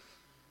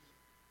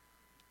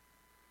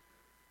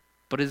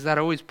 But is that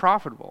always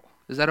profitable?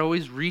 Is that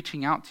always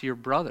reaching out to your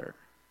brother?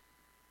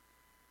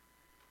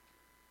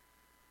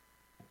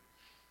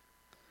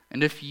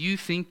 And if you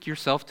think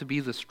yourself to be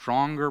the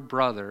stronger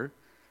brother,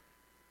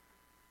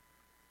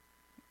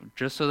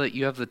 just so that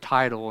you have the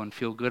title and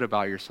feel good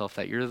about yourself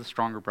that you're the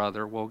stronger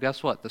brother, well,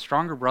 guess what? The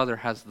stronger brother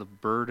has the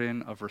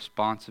burden of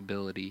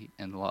responsibility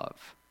and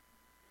love.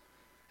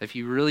 If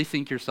you really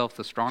think yourself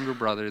the stronger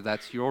brother,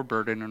 that's your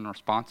burden and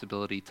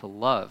responsibility to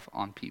love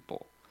on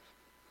people.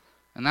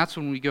 And that's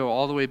when we go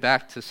all the way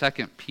back to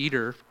 2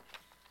 Peter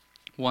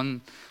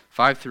 1,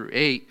 5 through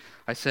 8.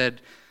 I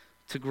said,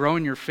 to grow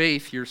in your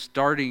faith, you're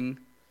starting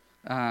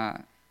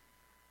at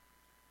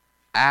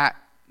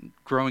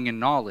growing in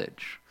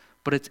knowledge,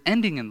 but it's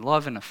ending in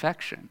love and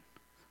affection.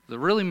 The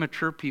really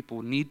mature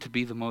people need to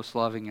be the most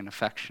loving and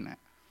affectionate.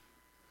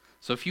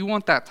 So if you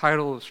want that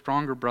title of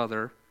stronger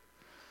brother,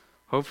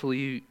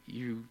 hopefully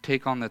you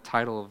take on the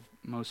title of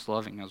most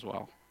loving as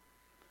well.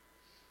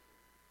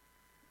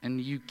 And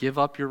you give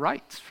up your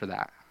rights for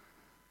that.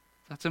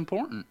 That's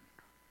important.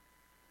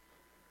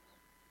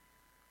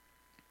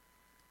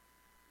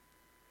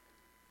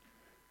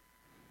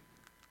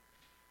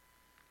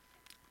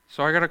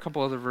 So I got a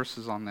couple other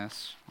verses on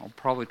this. I'll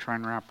probably try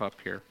and wrap up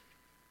here.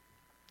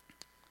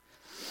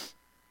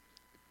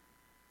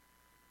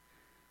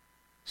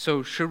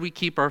 So should we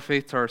keep our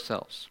faith to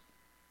ourselves?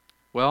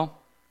 Well,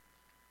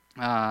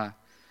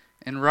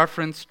 in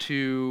reference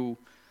to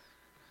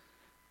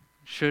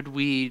should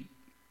we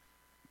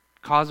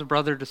cause a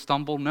brother to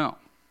stumble? No,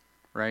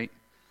 right?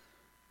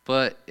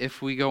 But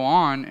if we go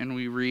on and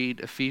we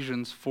read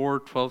Ephesians 4,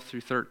 12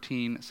 through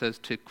 13, it says,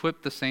 to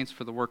equip the saints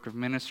for the work of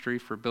ministry,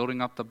 for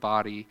building up the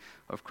body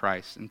of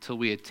Christ, until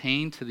we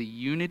attain to the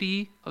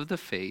unity of the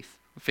faith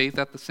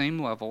at the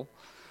same level,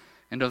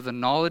 and of the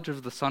knowledge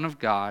of the Son of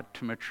God,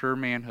 to mature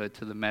manhood,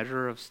 to the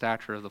measure of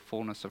stature of the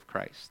fullness of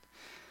Christ.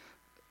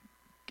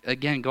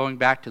 Again, going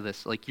back to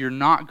this, like, you're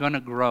not going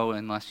to grow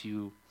unless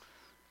you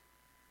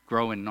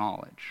grow in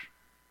knowledge.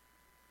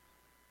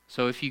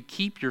 So if you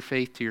keep your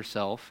faith to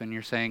yourself and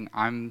you're saying,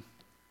 I'm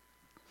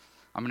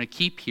going to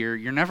keep here,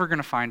 you're never going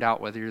to find out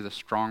whether you're the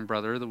strong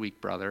brother or the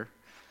weak brother.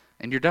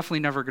 And you're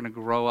definitely never going to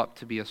grow up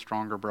to be a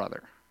stronger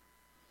brother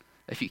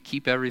if you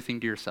keep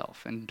everything to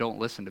yourself and don't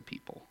listen to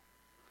people.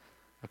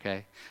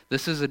 Okay?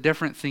 This is a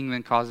different thing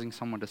than causing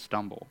someone to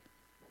stumble.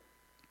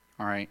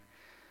 All right?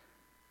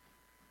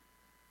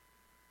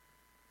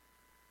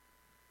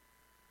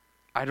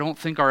 I don't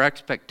think our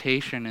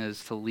expectation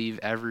is to leave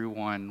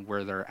everyone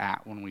where they're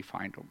at when we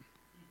find them.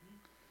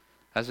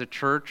 As a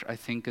church, I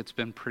think it's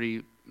been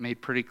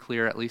made pretty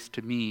clear, at least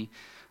to me,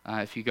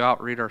 if you go out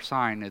and read our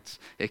sign, it's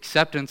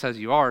acceptance as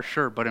you are,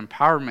 sure, but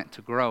empowerment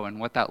to grow. And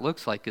what that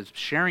looks like is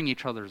sharing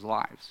each other's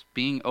lives,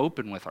 being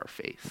open with our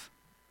faith.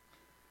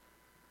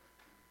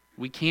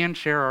 We can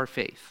share our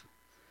faith.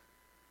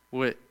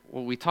 What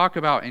we talk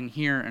about in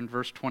here in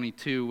verse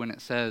 22 when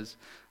it says,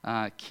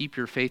 keep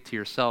your faith to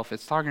yourself,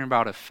 it's talking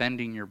about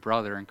offending your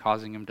brother and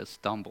causing him to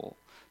stumble.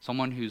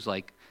 Someone who's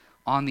like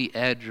on the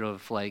edge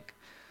of like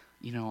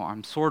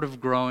I'm sort of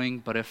growing,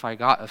 but if I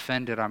got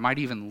offended, I might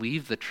even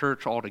leave the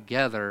church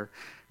altogether,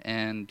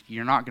 and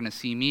you're not going to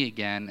see me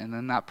again, and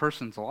then that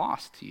person's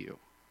lost to you.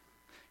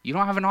 You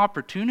don't have an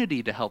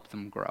opportunity to help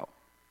them grow.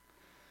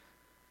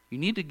 You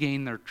need to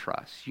gain their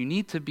trust. You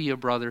need to be a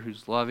brother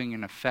who's loving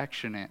and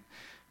affectionate,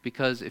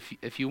 because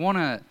if you want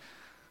to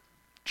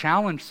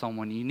challenge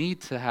someone, you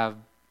need to have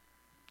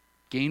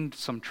gained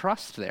some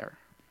trust there.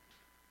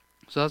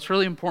 So that's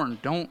really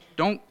important.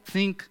 Don't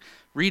think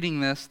reading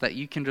this that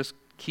you can just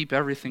keep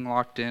everything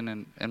locked in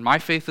and my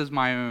faith is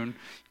my own.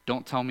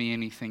 Don't tell me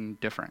anything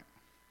different.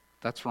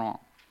 That's wrong.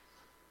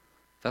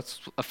 That's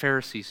a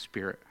Pharisee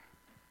spirit.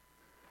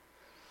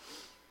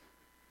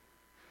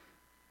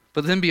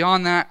 But then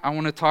beyond that, I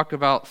want to talk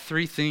about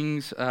three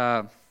things.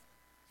 We'll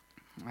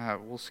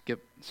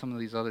skip some of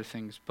these other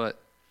things, but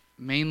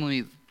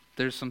mainly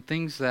there's some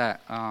things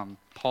that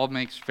Paul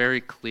makes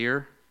very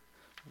clear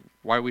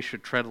why we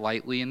should tread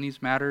lightly in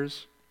these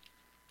matters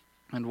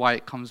and why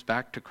it comes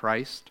back to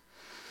Christ.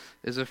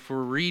 Is if we're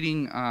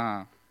reading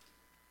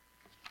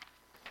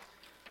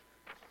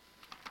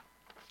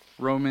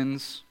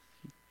Romans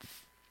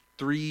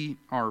 3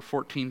 or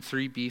 14,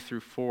 3b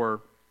through 4,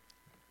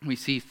 we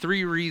see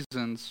three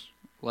reasons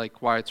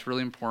like why it's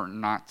really important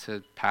not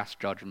to pass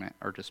judgment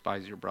or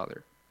despise your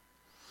brother.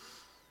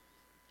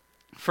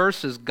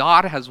 First is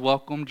God has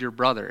welcomed your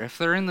brother. If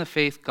they're in the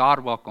faith, God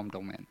welcomed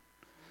them in.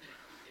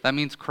 That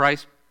means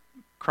Christ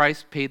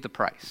paid the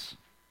price.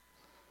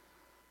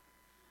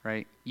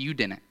 Right? You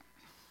didn't.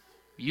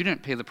 You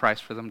didn't pay the price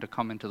for them to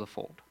come into the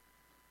fold.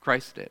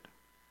 Christ did.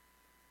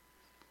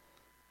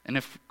 And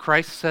if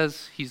Christ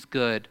says he's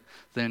good,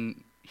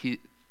 then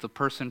the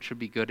person should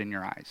be good in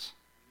your eyes.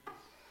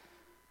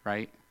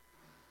 Right?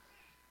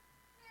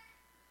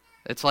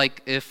 It's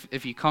like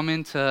if you come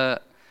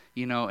into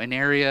an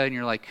area and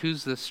you're like,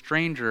 who's this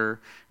stranger?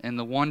 And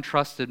the one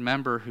trusted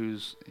member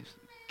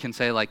can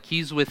say like,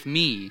 he's with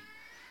me.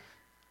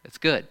 It's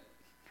good,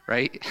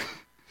 right?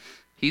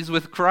 He's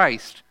with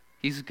Christ.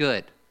 He's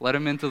good. Let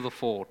him into the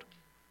fold.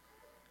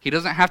 He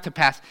doesn't have to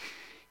pass.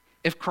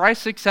 If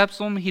Christ accepts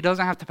him, he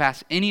doesn't have to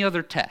pass any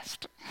other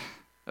test.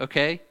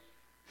 Okay?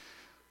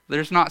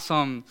 There's not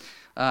some,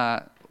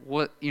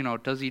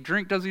 does he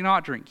drink, does he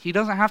not drink? He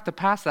doesn't have to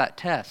pass that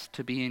test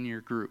to be in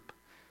your group.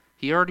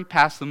 He already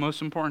passed the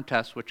most important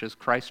test, which is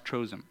Christ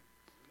chose him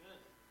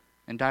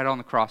and died on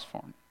the cross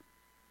for him.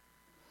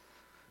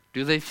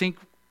 Do they think,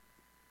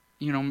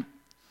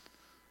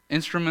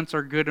 instruments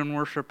are good in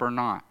worship or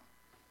not?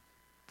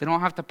 They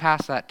don't have to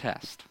pass that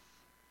test.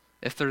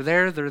 If they're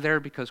there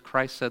because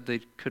Christ said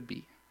they could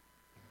be.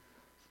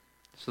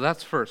 So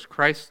that's first.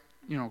 Christ,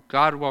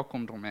 God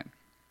welcomed them in.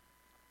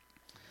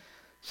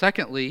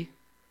 Secondly,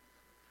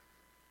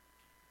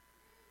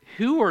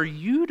 who are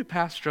you to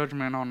pass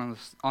judgment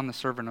on the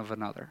servant of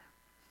another?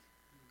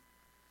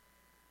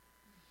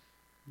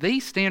 They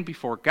stand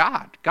before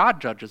God. God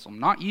judges them,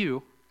 not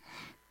you.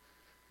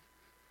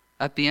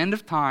 At the end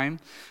of time,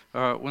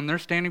 when they're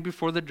standing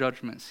before the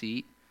judgment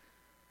seat,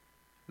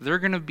 they're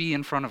going to be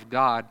in front of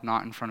God,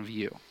 not in front of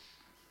you.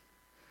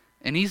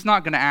 And he's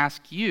not going to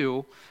ask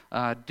you,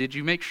 did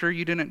you make sure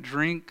you didn't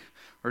drink?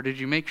 Or did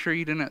you make sure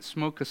you didn't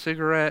smoke a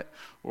cigarette?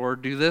 Or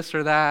do this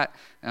or that?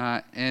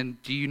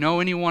 And do you know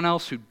anyone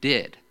else who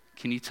did?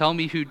 Can you tell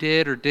me who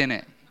did or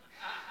didn't?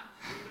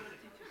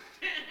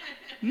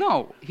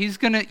 No,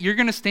 you're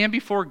going to stand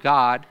before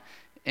God,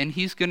 and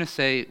he's going to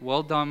say,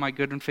 well done, my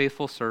good and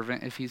faithful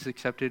servant, if he's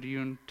accepted you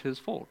into his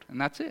fold.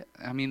 And that's it.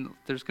 I mean,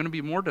 there's going to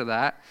be more to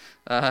that.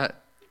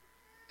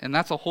 And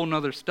that's a whole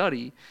nother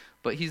study.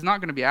 But he's not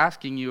going to be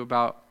asking you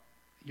about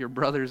your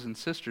brothers and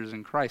sisters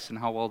in Christ and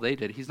how well they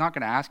did. He's not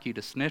going to ask you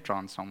to snitch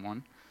on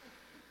someone.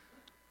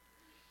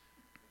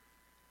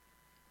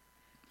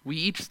 We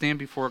each stand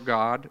before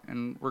God,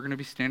 and we're going to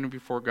be standing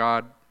before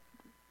God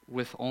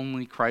with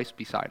only Christ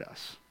beside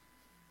us.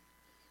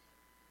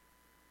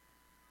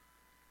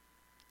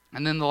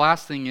 And then the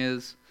last thing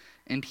is,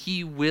 and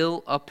he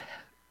will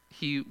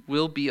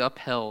be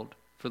upheld,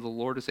 for the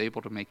Lord is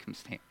able to make him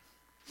stand.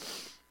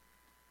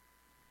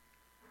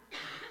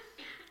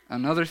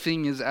 Another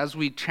thing is, as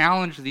we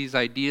challenge these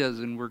ideas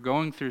and we're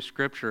going through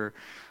Scripture,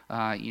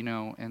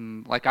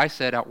 and like I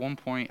said, at one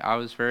point I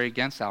was very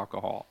against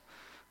alcohol.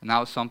 And that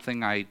was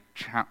something I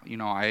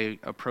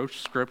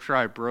approached Scripture,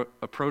 I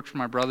approached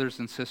my brothers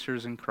and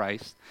sisters in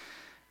Christ,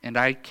 and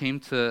I came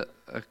to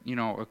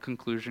a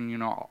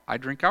conclusion, I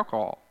drink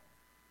alcohol.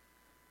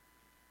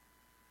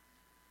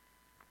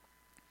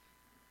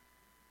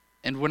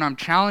 And when I'm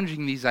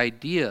challenging these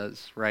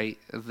ideas, right,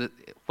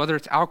 whether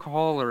it's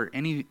alcohol or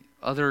any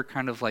other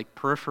kind of like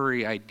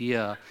periphery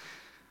idea,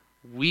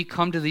 we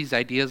come to these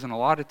ideas, and a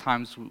lot of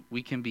times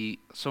we can be,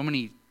 so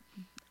many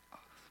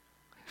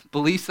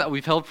beliefs that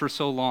we've held for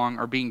so long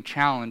are being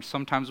challenged.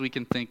 Sometimes we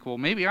can think, well,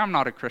 maybe I'm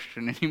not a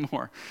Christian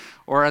anymore.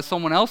 Or as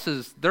someone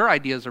else's, their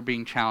ideas are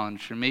being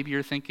challenged, and maybe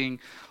you're thinking,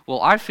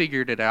 well, I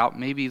figured it out,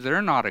 maybe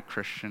they're not a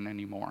Christian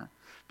anymore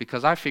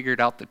because I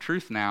figured out the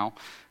truth now,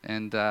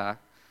 and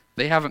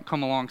they haven't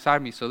come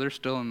alongside me, so they're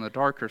still in the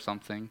dark or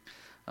something.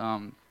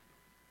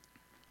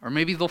 Or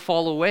maybe they'll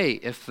fall away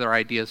if their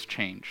ideas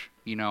change.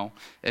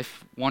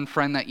 If one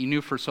friend that you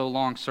knew for so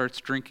long starts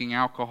drinking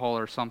alcohol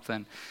or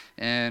something,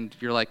 and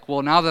you're like,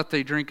 well, now that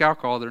they drink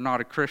alcohol, they're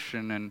not a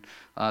Christian, and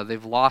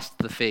they've lost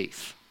the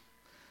faith.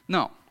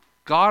 No,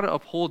 God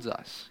upholds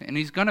us, and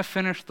he's going to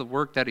finish the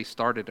work that he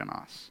started in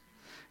us.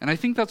 And I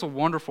think that's a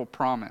wonderful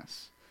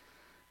promise.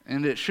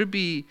 And it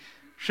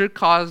should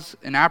cause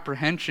an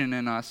apprehension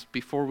in us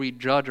before we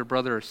judge a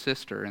brother or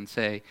sister and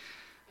say,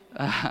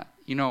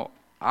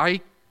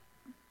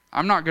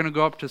 I'm not going to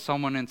go up to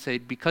someone and say,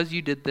 because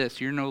you did this,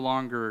 you're no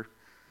longer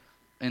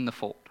in the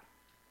fold.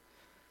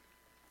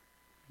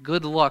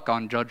 Good luck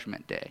on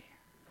Judgment Day.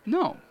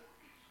 No.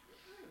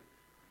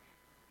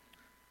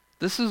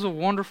 This is a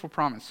wonderful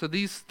promise. So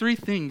these three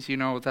things,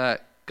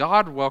 that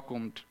God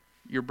welcomed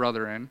your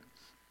brother in.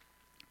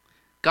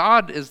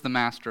 God is the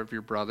master of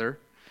your brother.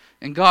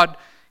 And God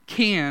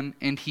can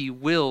and he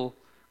will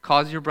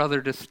cause your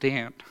brother to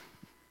stand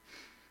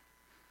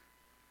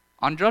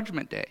on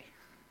Judgment Day.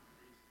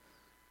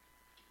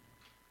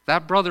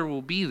 That brother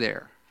will be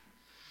there,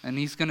 and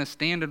he's going to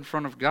stand in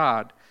front of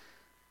God,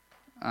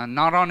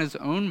 not on his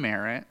own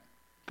merit,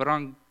 but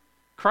on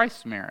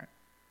Christ's merit.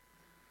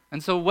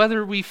 And so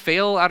whether we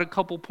fail at a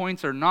couple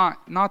points or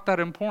not that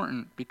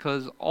important,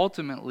 because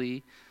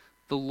ultimately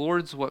the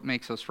Lord's what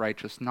makes us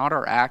righteous, not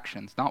our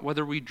actions, not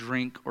whether we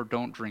drink or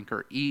don't drink,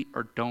 or eat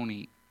or don't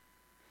eat,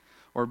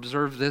 or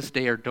observe this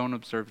day or don't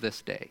observe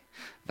this day.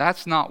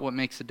 That's not what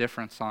makes a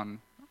difference on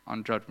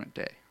Judgment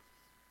Day.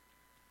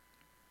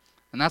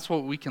 And that's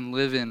what we can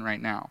live in right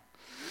now.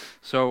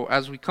 So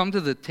as we come to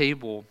the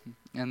table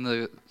and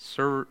the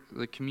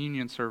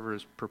communion server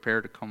is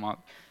prepared to come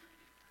up,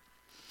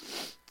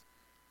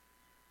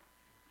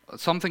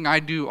 something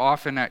I do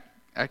often at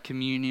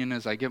communion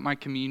is I get my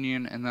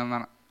communion and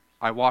then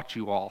I watch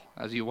you all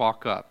as you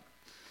walk up,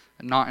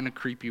 and not in a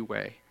creepy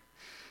way,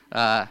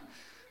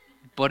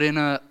 but in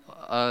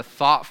a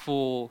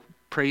thoughtful,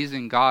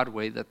 praising God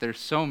way, that there's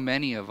so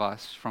many of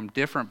us from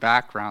different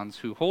backgrounds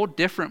who hold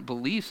different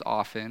beliefs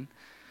often,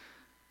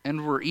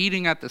 and we're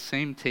eating at the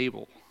same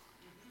table.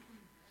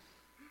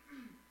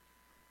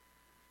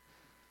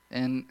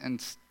 And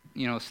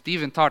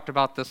Stephen talked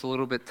about this a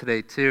little bit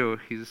today too.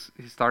 He's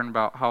talking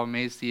about how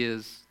amazed he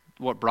is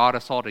what brought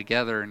us all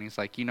together, and he's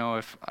like,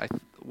 if I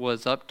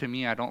was up to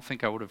me, I don't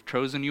think I would have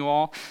chosen you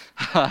all.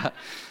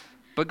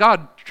 But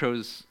God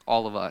chose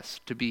all of us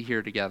to be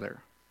here together.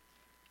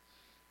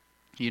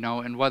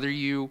 And whether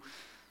you,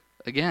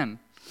 again,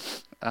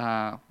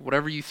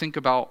 whatever you think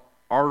about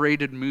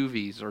R-rated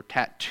movies or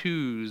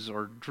tattoos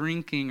or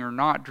drinking or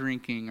not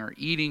drinking or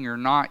eating or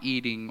not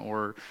eating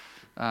or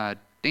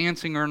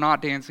dancing or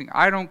not dancing,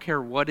 I don't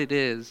care what it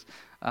is,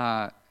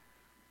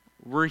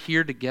 we're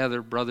here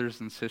together,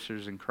 brothers and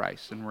sisters in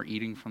Christ, and we're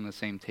eating from the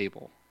same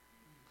table.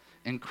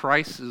 And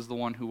Christ is the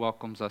one who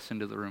welcomes us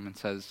into the room and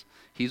says,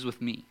 he's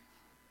with me.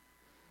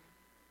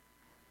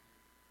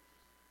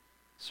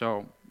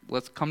 So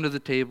let's come to the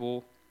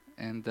table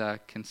and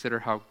consider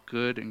how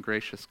good and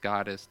gracious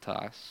God is to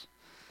us.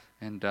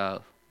 And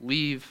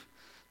leave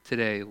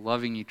today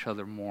loving each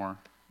other more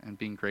and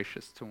being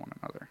gracious to one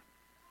another.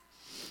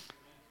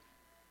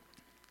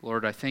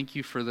 Lord, I thank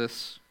you for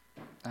this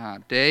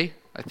day.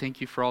 I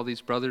thank you for all these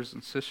brothers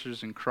and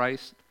sisters in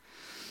Christ.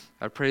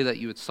 I pray that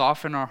you would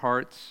soften our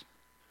hearts,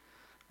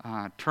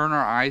 turn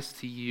our eyes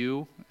to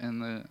you,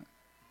 and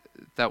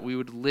that we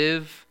would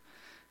live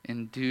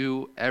and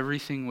do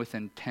everything with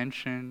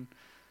intention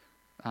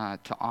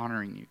to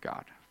honoring you,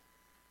 God.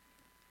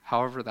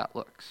 However that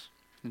looks.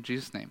 In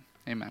Jesus' name,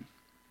 amen.